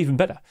meat. Oh, even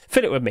better.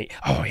 Fill it with meat.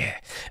 Oh, yeah.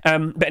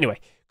 But anyway,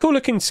 cool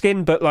looking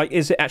skin, but like,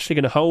 is it actually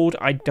going to hold?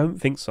 I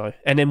don't think so.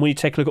 And then when you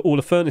take a look at all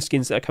the furnace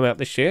skins that have come out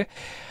this year,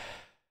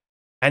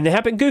 and there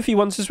have been goofy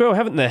ones as well,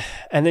 haven't there?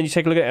 And then you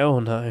take a look at, oh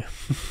no.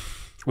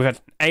 We've had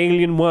an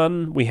alien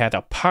one, we had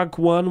a pug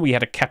one, we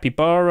had a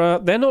capybara.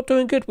 They're not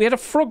doing good. We had a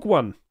frog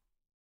one.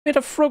 We had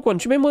a frog one.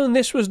 Do you remember when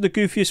this was the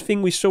goofiest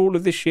thing we saw all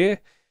of this year?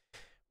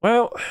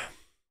 Well,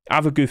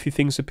 other goofy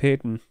things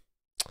appeared and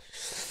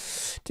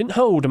didn't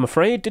hold, I'm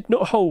afraid. Did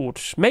not hold.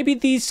 Maybe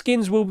these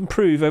skins will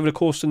improve over the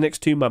course of the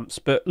next 2 months,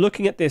 but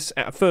looking at this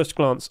at a first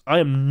glance, I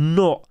am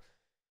not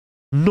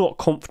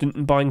confident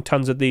in buying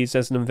tons of these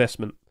as an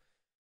investment.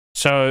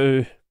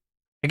 So,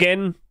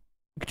 again,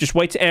 we can just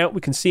wait it out.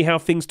 We can see how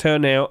things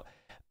turn out.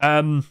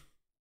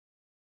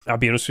 I'll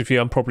be honest with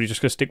you, I'm probably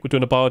just going to stick with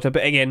doing a barter.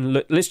 But again,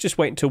 look, let's just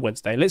wait until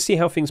Wednesday. Let's see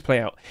how things play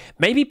out.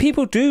 Maybe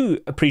people do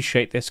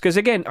appreciate this, because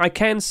again, I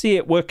can see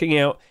it working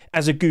out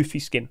as a goofy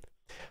skin.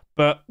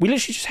 But we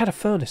literally just had a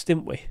furnace,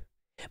 didn't we?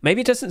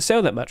 Maybe it doesn't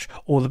sell that much.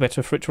 All the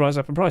better for it to rise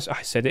up in price.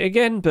 I said it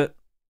again, but,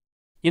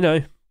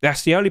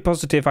 that's the only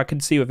positive I can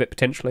see with it,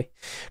 potentially.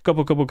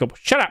 Gobble, gobble, gobble.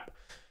 Shut up!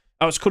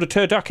 Oh, it's called a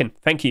turducken.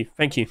 Thank you.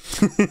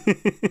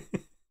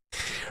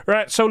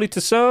 Right, Soul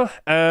Eater SAR,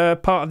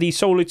 part of the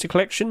Soul Eater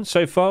collection.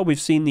 So far, we've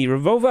seen the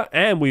revolver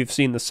and we've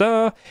seen the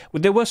SAR.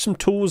 There were some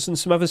tools and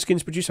some other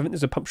skins produced. I think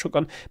there's a pump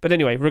shotgun. But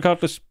anyway,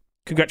 regardless,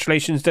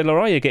 congratulations,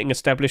 Delarai, you're getting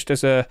established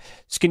as a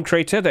skin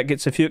creator that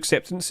gets a few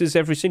acceptances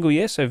every single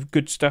year, so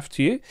good stuff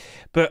to you.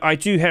 But I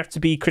do have to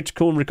be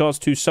critical in regards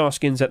to SAR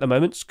skins at the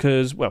moment,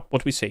 because, well,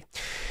 what do we see?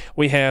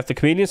 We have the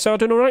Chameleon SAR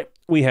doing alright,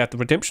 we have the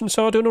Redemption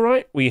SAR doing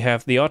alright, we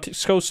have the Arctic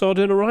Skull SAR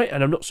doing alright,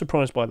 and I'm not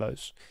surprised by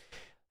those.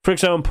 For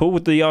example,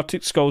 with the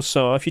Arctic Skull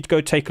SAR, if you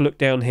go take a look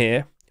down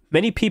here,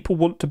 many people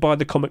want to buy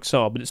the comic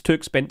SAR, but it's too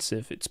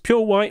expensive. It's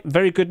pure white,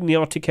 very good in the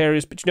Arctic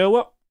areas, but you know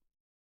what?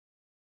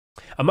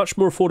 A much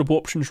more affordable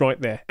options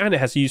right there, and it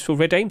has a useful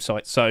red aim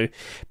sight, so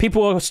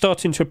people are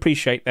starting to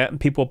appreciate that and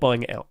people are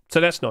buying it out, so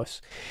that's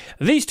nice.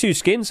 These two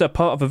skins are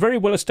part of a very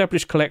well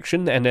established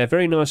collection and they're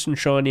very nice and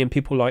shiny and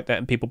people like that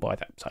and people buy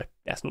that, so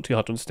that's not too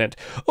hard to understand.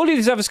 All of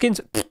these other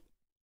skins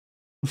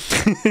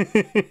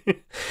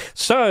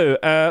so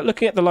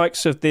looking at the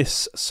likes of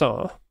this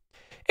SAR,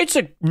 it's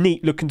a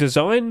neat looking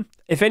design.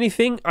 If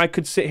anything, I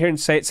could sit here and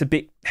say it's a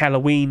bit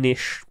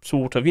Halloween-ish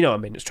sort of, you know what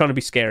I mean, it's trying to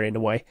be scary in a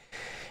way.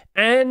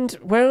 And,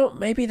 well,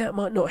 maybe that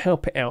might not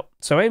help it out.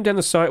 So aim down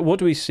the sight, what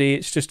do we see?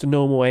 It's just a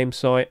normal aim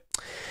sight.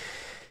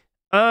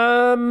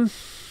 Yeah,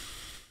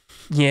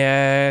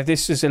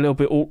 this is a little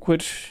bit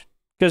awkward.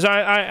 Because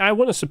I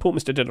want to support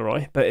Mr.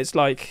 Delarai, but it's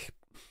like,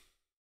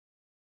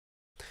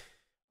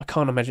 I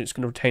can't imagine it's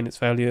going to retain its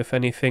value, if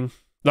anything.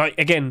 Like,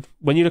 again,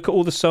 when you look at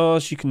all the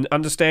SARs, you can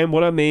understand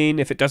what I mean.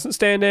 If it doesn't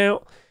stand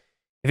out,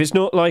 if it's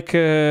not like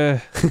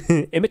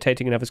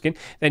imitating another skin,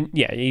 then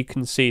yeah, you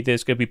can see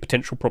there's going to be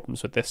potential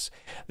problems with this.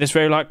 This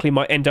very likely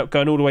might end up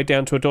going all the way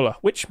down to $1,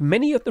 which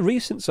many of the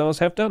recent SARs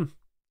have done.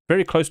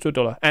 Very close to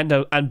 $1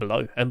 and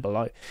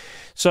below.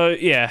 So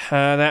yeah,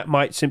 that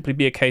might simply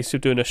be a case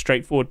of doing a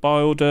straightforward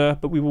buy order,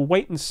 but we will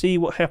wait and see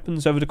what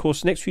happens over the course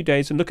of the next few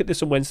days and look at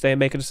this on Wednesday and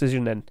make a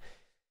decision then.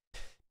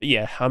 But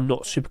yeah, I'm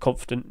not super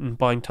confident in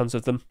buying tons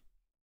of them.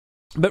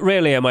 But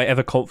rarely am I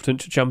ever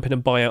confident to jump in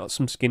and buy out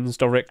some skins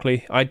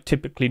directly. I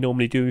typically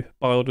normally do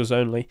buy orders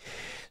only.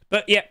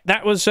 But yeah,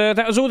 that was all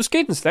the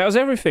skins. That was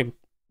everything.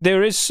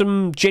 There is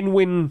some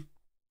genuine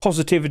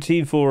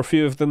positivity for a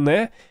few of them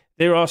there.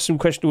 There are some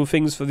questionable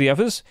things for the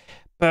others.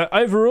 But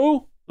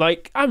overall,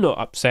 like, I'm not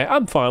upset.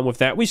 I'm fine with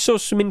that. We saw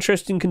some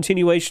interesting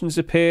continuations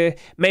appear.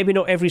 Maybe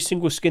not every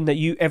single skin that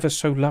you ever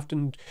so loved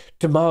and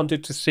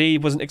demanded to see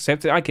wasn't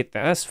accepted. I get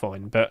that. That's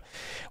fine. But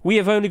we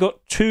have only got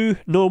 2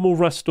 normal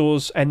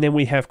Rustors, and then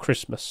we have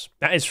Christmas.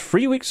 That is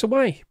 3 weeks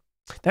away.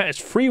 That is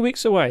 3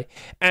 weeks away.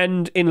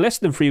 And in less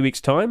than 3 weeks'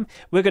 time,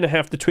 we're going to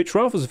have the Twitch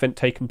Rivals event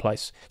taking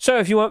place. So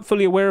if you aren't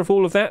fully aware of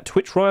all of that,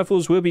 Twitch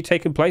Rivals will be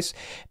taking place.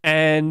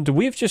 And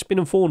we've just been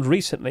informed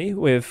recently,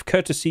 with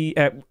courtesy,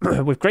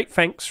 with great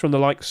thanks from the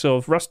likes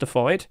of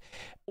Rustified.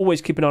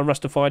 Always keep an eye on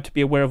Rustified to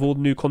be aware of all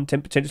the new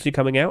content potentially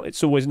coming out.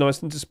 It's always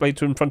nice and displayed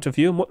to in front of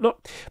you and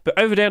whatnot. But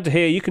over down to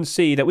here, you can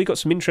see that we got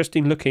some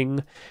interesting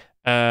looking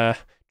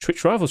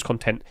Twitch Rivals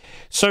content.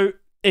 So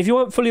if you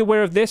aren't fully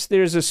aware of this,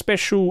 there is a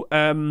special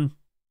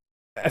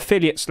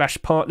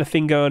affiliate/partner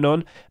thing going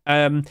on.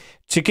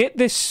 To get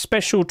this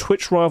special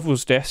Twitch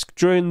Rivals desk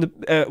during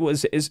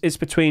the it's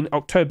between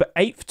October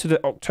 8th to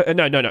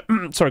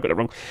the sorry, got it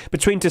wrong.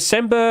 Between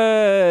December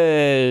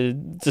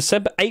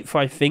 8th,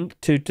 I think,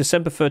 to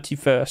December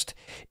 31st.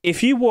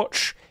 If you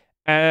watch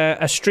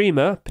a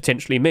streamer,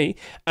 potentially me,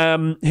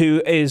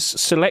 who is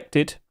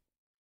selected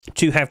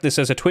to have this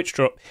as a Twitch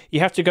drop, you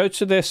have to go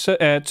to their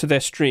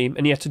stream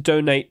and you have to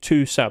donate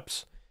 2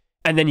 subs,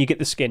 and then you get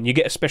the skin. You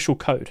get a special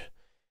code.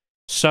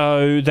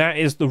 So that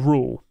is the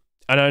rule.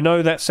 And I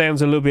know that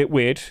sounds a little bit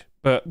weird,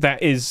 but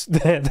that is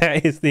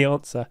the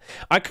answer.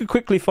 I could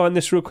quickly find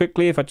this real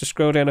quickly. If I just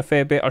scroll down a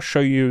fair bit, I'll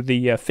show you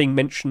the thing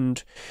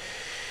mentioned.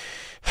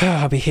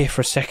 I'll be here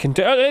for a second.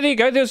 Oh, there you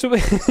go.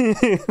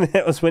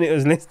 That was when it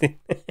was listed.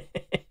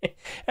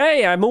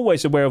 Hey, I'm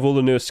always aware of all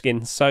the newest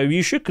skins, so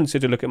you should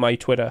consider looking at my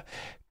Twitter.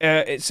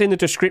 It's in the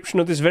description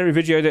of this very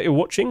video that you're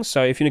watching,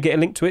 so if you get a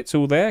link to it, it's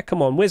all there.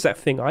 Come on, where's that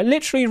thing? I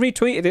literally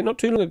retweeted it not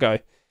too long ago.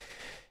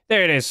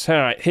 There it is. All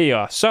right, here you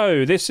are.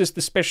 So this is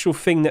the special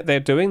thing that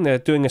they're doing. They're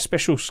doing a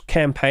special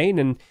campaign,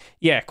 and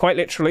yeah, quite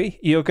literally,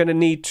 you're going to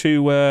need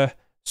to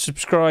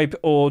subscribe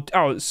or...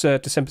 Oh, it's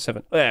December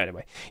 7th.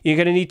 Anyway, you're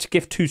going to need to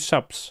give 2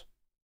 subs.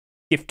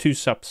 Give 2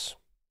 subs.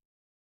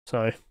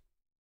 So...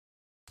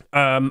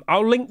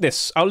 I'll link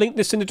this. I'll link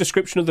this in the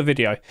description of the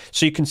video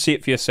so you can see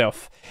it for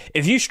yourself.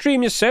 If you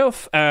stream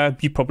yourself,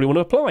 you probably want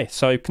to apply.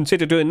 So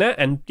consider doing that,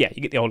 and yeah,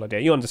 you get the whole idea.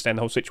 You understand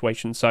the whole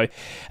situation. So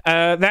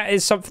that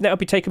is something that will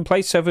be taking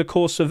place over the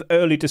course of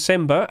early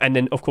December, and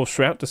then of course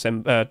throughout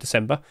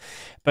December.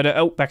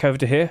 But back over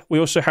to here, we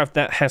also have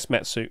that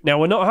hazmat suit. Now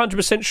we're not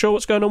 100% sure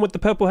what's going on with the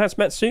purple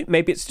hazmat suit.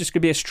 Maybe it's just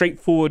going to be a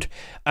straightforward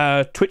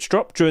Twitch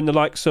drop during the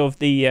likes of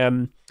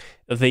the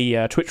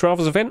Twitch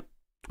Rivals event.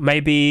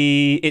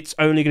 Maybe it's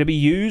only going to be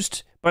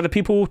used by the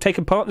people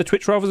taking part in the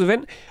Twitch Rivals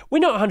event. We're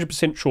not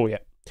 100% sure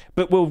yet,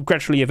 but we'll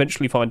gradually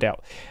eventually find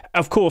out.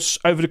 Of course,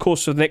 over the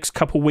course of the next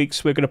couple of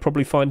weeks, we're going to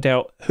probably find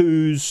out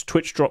whose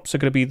Twitch drops are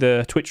going to be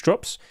the Twitch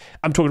drops.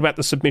 I'm talking about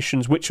the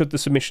submissions. Which of the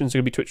submissions are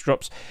going to be Twitch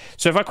drops?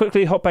 So if I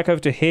quickly hop back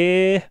over to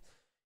here,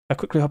 go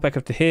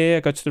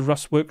to the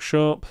Rust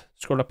Workshop,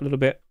 scroll up a little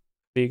bit.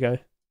 There you go.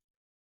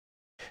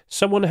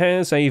 Someone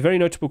has a very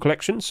notable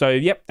collection. So,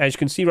 yep, as you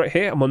can see right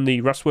here, I'm on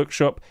the Rust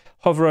Workshop.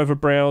 Hover over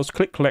Browse,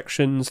 click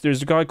Collections.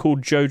 There's a guy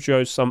called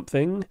Jojo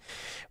something.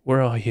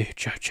 Where are you,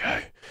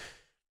 Jojo?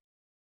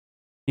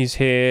 He's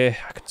here.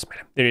 I can smell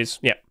him. There he is.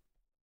 Yeah.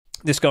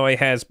 This guy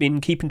has been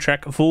keeping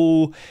track of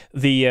all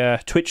the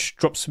Twitch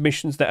drop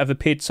submissions that have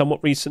appeared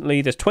somewhat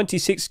recently. There's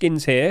 26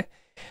 skins here.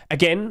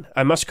 Again,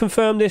 I must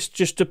confirm this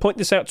just to point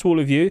this out to all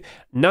of you.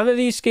 None of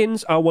these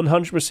skins are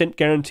 100%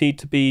 guaranteed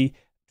to be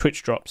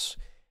Twitch drops.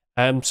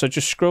 So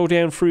just scroll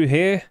down through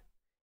here.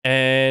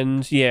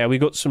 And yeah, we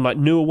got some like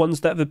newer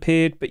ones that have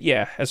appeared. But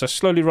yeah, as I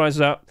slowly rise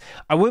up,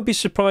 I won't be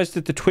surprised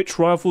that the Twitch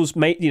Rivals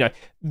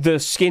the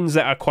skins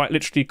that are quite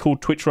literally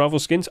called Twitch Rival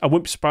skins. I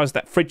won't be surprised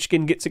that Fridge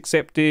skin gets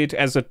accepted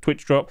as a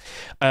Twitch drop.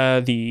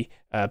 The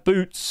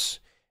boots,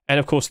 and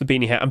of course the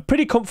beanie hat. I'm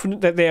pretty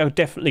confident that they are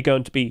definitely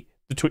going to be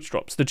the Twitch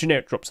drops, the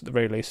generic drops at the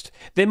very least.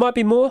 There might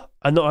be more,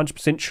 I'm not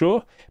 100%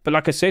 sure, but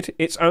like I said,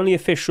 it's only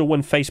official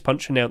when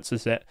Facepunch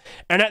announces it.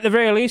 And at the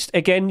very least,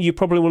 again, you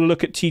probably want to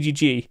look at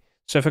TGG.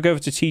 So if I go over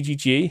to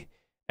TGG,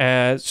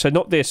 so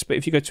not this, but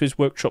if you go to his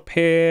workshop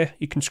here,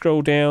 you can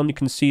scroll down, you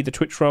can see the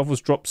Twitch Rivals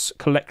drops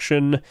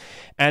collection,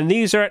 and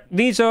these are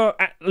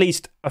at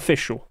least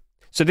official.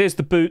 So there's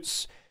the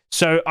boots.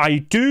 So I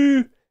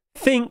do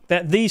think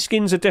that these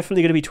skins are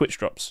definitely going to be Twitch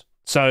drops.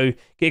 So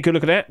get a good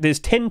look at that. There's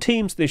 10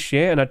 teams this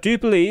year, and I do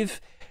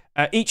believe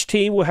each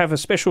team will have a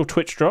special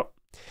Twitch drop.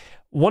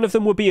 One of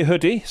them will be a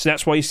hoodie, so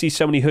that's why you see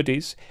so many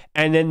hoodies,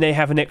 and then they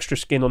have an extra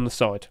skin on the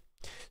side.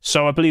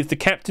 So I believe the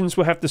captains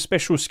will have the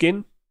special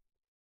skin,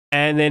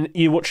 and then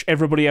you watch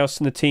everybody else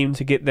in the team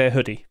to get their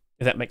hoodie,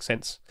 if that makes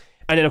sense.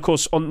 And then, of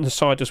course, on the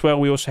side as well,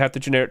 we also have the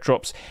generic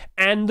drops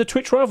and the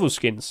Twitch Rivals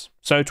skins.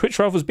 So Twitch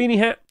Rivals beanie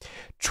hat,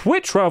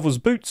 Twitch Rivals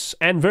boots,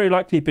 and very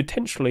likely,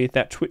 potentially,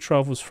 that Twitch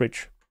Rivals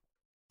fridge.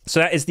 So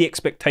that is the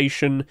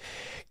expectation.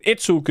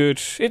 It's all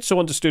good. It's all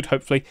understood,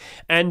 hopefully.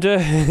 And,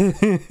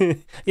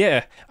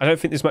 yeah, I don't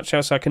think there's much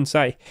else I can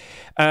say.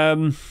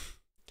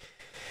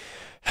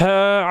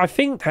 I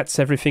think that's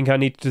everything I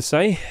needed to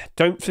say.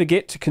 Don't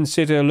forget to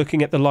consider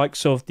looking at the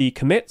likes of the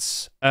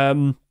commits.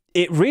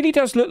 It really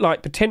does look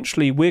like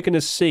potentially we're going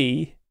to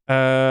see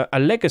a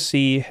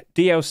Legacy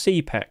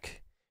DLC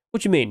pack.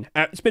 What do you mean?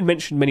 It's been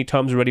mentioned many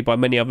times already by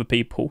many other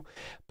people.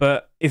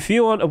 But if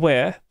you aren't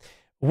aware,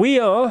 we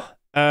are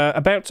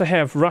about to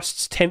have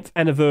Rust's 10th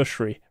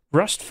anniversary.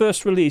 Rust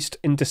first released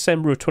in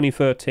December of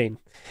 2013.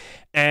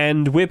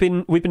 And we've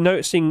been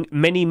noticing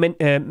many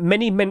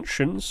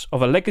mentions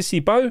of a Legacy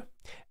bow,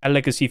 a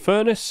Legacy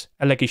furnace,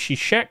 a Legacy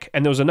shack,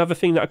 and there was another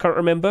thing that I can't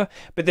remember,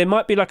 but there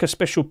might be like a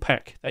special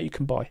pack that you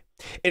can buy.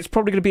 It's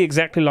probably going to be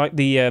exactly like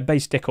the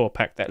base decor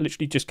pack that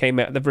literally just came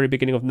out at the very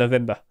beginning of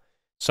November.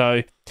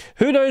 So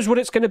who knows what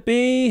it's going to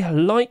be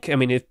like? I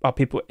mean,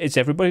 is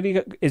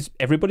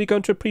everybody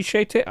going to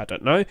appreciate it? I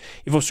don't know.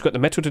 You've also got the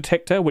metal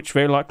detector, which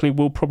very likely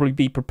will probably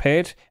be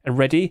prepared and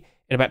ready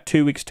in about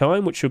 2 weeks'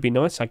 time, which should be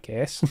nice, I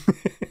guess.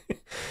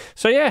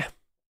 So yeah,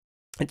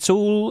 it's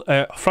all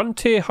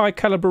Frontier High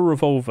Caliber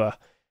Revolver.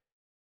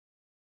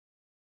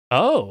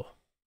 Oh,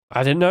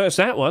 I didn't notice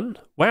that one.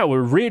 Wow,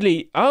 we're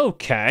really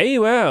okay.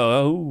 Well,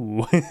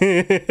 oh,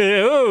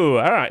 oh,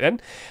 all right then.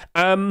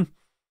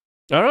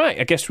 All right,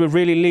 I guess we're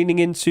really leaning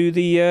into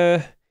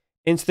the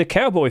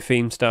cowboy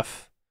theme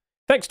stuff.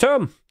 Thanks,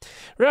 Tom.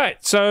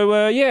 Right,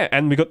 so yeah,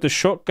 and we got the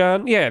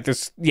shotgun. Yeah,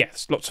 there's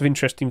lots of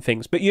interesting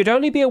things, but you'd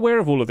only be aware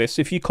of all of this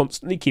if you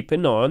constantly keep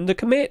an eye on the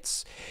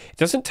commits. It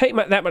doesn't take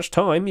that much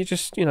time. You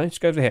just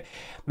go over here.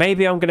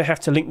 Maybe I'm going to have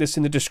to link this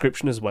in the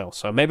description as well,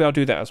 so maybe I'll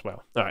do that as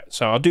well. All right,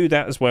 so I'll do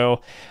that as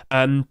well.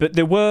 But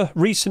there were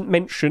recent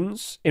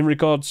mentions in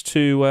regards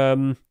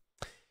to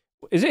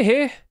is it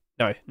here?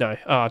 No.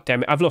 Ah,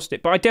 damn it. I've lost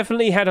it. But I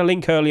definitely had a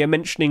link earlier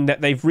mentioning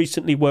that they've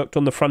recently worked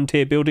on the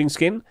Frontier building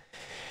skin.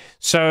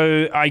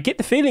 So I get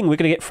the feeling we're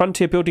going to get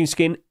Frontier building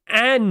skin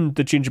and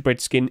the gingerbread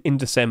skin in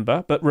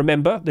December. But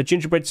remember, the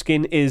gingerbread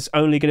skin is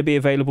only going to be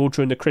available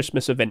during the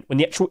Christmas event. When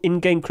the actual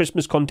in-game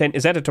Christmas content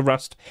is added to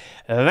Rust,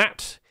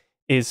 that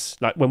is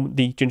like when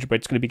the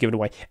gingerbread's going to be given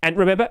away. And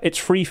remember, it's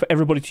free for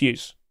everybody to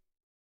use.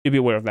 Do be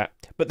aware of that.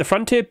 But the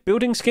Frontier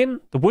building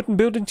skin, the wooden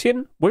building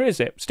skin, where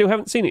is it? Still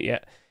haven't seen it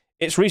yet.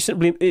 It's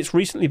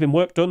recently been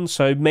worked on,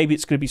 so maybe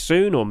it's going to be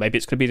soon, or maybe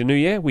it's going to be the new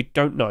year. We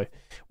don't know.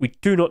 We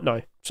do not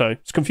know. So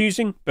it's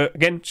confusing, but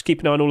again, just keep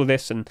an eye on all of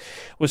this, and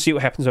we'll see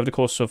what happens over the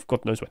course of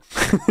God knows when.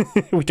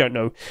 We don't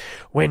know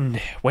when.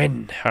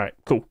 All right,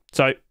 cool.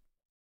 So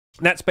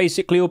that's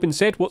basically all been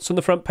said. What's on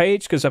the front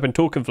page? Because I've been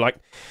talking for like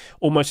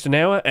almost an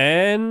hour,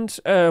 and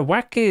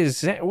whack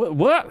is that?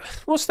 What?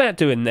 What's that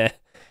doing there?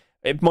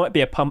 It might be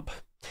a pump.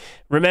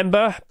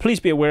 Remember, please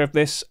be aware of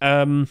this.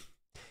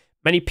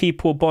 Many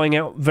people are buying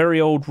out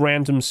very old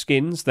random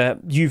skins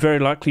that you very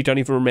likely don't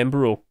even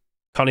remember or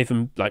can't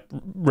even like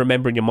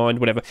remember in your mind,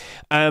 whatever.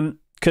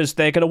 Because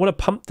they're going to want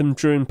to pump them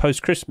during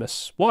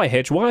post-Christmas. Why,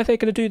 Hedge? Why are they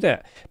going to do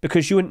that?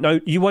 Because you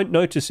won't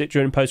notice it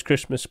during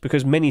post-Christmas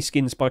because many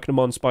skins spike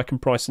in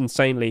price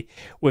insanely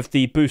with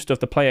the boost of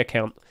the player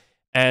count.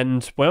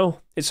 And,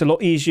 well, it's a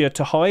lot easier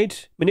to hide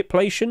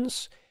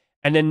manipulations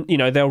and then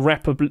they'll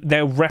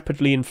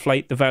rapidly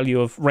inflate the value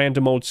of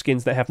random old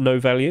skins that have no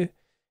value.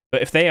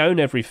 But if they own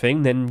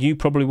everything, then you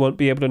probably won't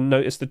be able to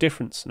notice the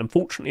difference. And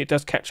unfortunately, it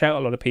does catch out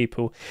a lot of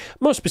people,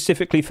 more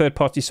specifically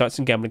third-party sites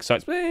and gambling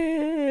sites.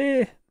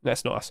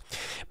 That's not us.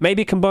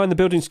 Maybe combine the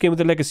building skin with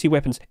the legacy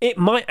weapons.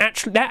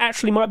 That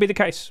actually might be the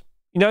case.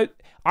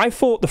 I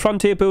thought the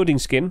Frontier building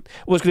skin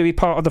was going to be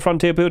part of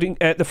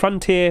the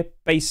Frontier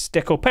base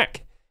decor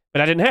pack, but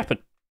that didn't happen.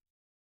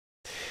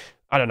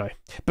 I don't know.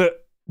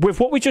 But with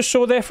what we just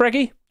saw there,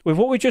 Fraggy, with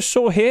what we just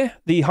saw here,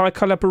 the high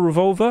caliber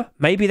revolver,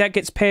 maybe that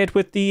gets paired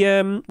with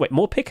the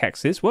more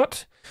pickaxes.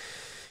 What?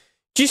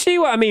 Do you see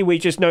what I mean? We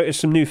just noticed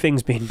some new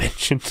things being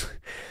mentioned.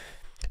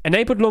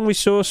 Enabled long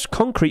resource,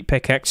 concrete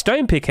pickaxe,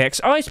 stone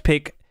pickaxe, ice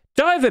pick,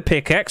 diver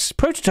pickaxe,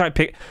 prototype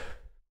pick.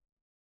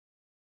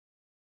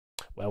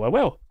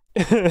 Well.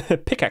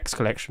 Pickaxe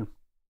collection.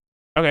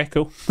 Okay,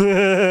 cool.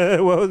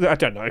 Well, I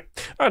don't know.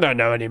 I don't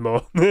know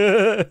anymore.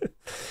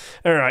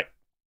 All right.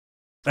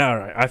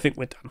 I think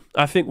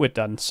we're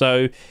done.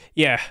 So,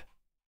 yeah.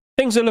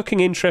 Things are looking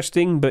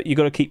interesting, but you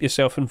got to keep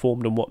yourself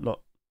informed and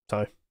whatnot.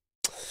 So,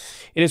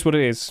 it is what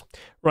it is.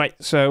 Right,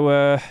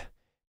 so,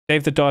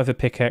 Dave the Diver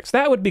pickaxe.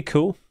 That would be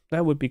cool.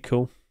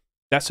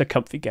 That's a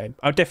comfy game.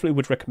 I definitely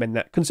would recommend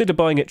that. Consider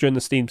buying it during the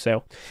Steam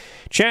sale.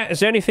 Chat, is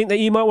there anything that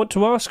you might want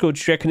to ask, or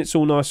do you reckon it's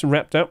all nice and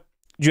wrapped up?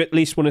 Do you at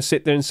least want to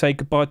sit there and say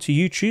goodbye to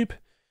YouTube?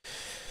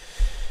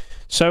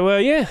 So,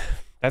 yeah,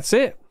 that's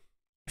it.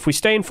 If we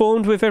stay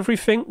informed with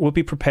everything, we'll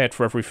be prepared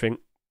for everything.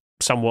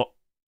 Somewhat.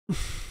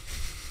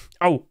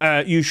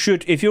 You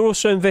should, if you're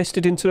also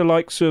invested into the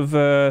likes of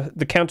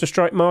the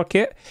Counter-Strike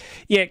market,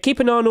 yeah,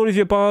 keep an eye on all of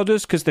your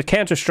borders, because the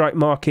Counter-Strike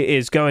market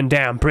is going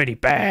down pretty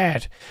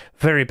bad.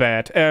 Very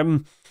bad.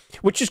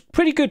 Which is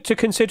pretty good to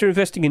consider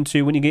investing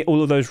into when you get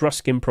all of those Rust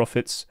skin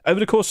profits.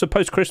 Over the course of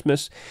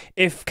post-Christmas,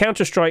 if the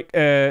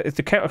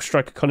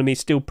Counter-Strike economy is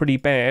still pretty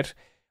bad,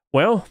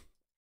 well,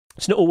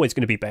 it's not always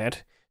going to be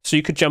bad. So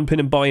you could jump in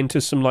and buy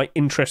into some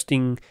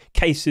interesting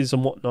cases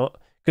and whatnot,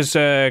 because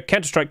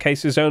Counter-Strike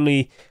cases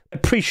only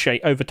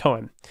appreciate over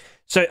time.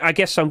 So I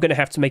guess I'm going to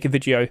have to make a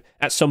video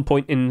at some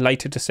point in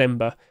later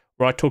December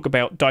where I talk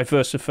about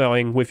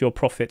diversifying with your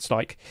profits,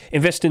 like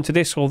invest into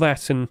this or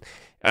that and,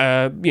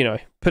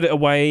 put it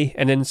away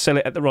and then sell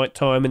it at the right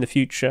time in the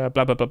future,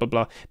 blah, blah, blah, blah,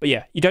 blah. But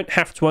yeah, you don't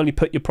have to only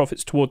put your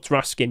profits towards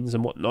Rust skins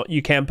and whatnot.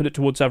 You can put it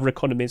towards other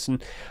economies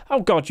and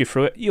I'll guide you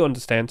through it. You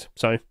understand.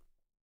 So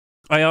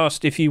I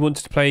asked if you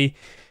wanted to play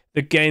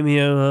the game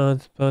here.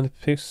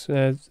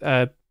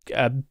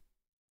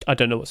 I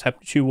don't know what's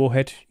happened to you,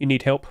 Warhead. You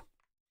need help.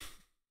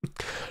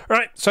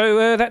 Right,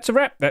 so that's a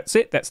wrap. That's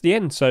it. That's the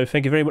end. So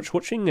thank you very much for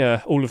watching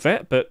all of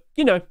that. But,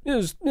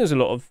 there's a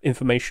lot of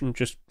information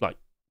just,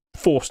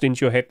 forced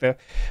into your head there.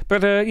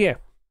 But, yeah,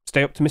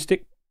 stay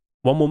optimistic.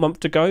 One more month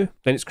to go,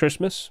 then it's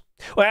Christmas.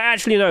 Well,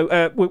 actually, no.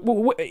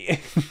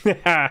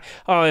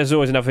 There's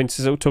always another thing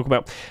to talk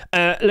about.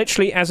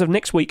 Literally, as of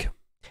next week,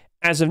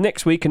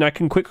 and I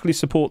can quickly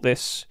support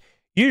this,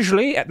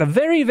 usually at the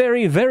very,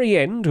 very, very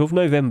end of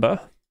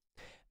November,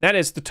 that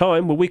is the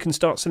time where we can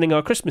start selling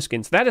our Christmas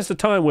skins. That is the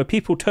time where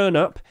people turn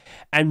up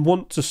and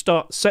want to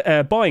start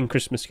buying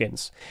Christmas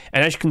skins.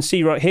 And as you can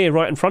see right here,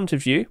 right in front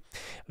of you,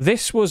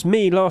 this was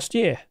me last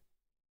year.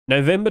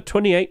 November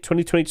 28,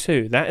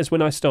 2022. That is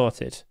when I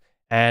started.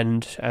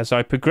 And as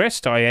I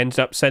progressed, I ended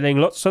up selling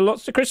lots and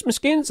lots of Christmas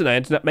skins, and I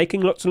ended up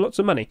making lots and lots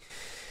of money.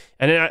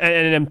 And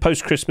then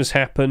post-Christmas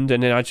happened,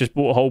 and then I just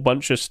bought a whole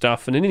bunch of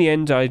stuff, and in the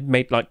end, I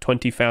made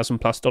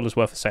 $20,000+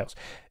 worth of sales.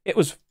 It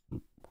was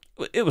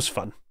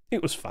fun.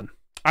 It was fun.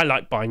 I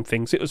like buying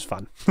things. It was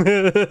fun.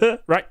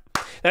 Right,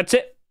 that's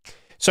it.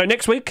 So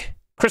next week,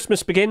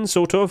 Christmas begins,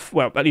 sort of.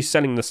 Well, at least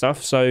selling the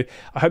stuff. So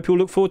I hope you'll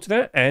look forward to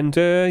that. And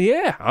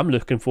yeah, I'm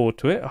looking forward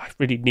to it. I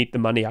really need the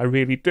money. I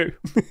really do.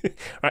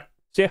 Right,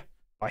 see ya.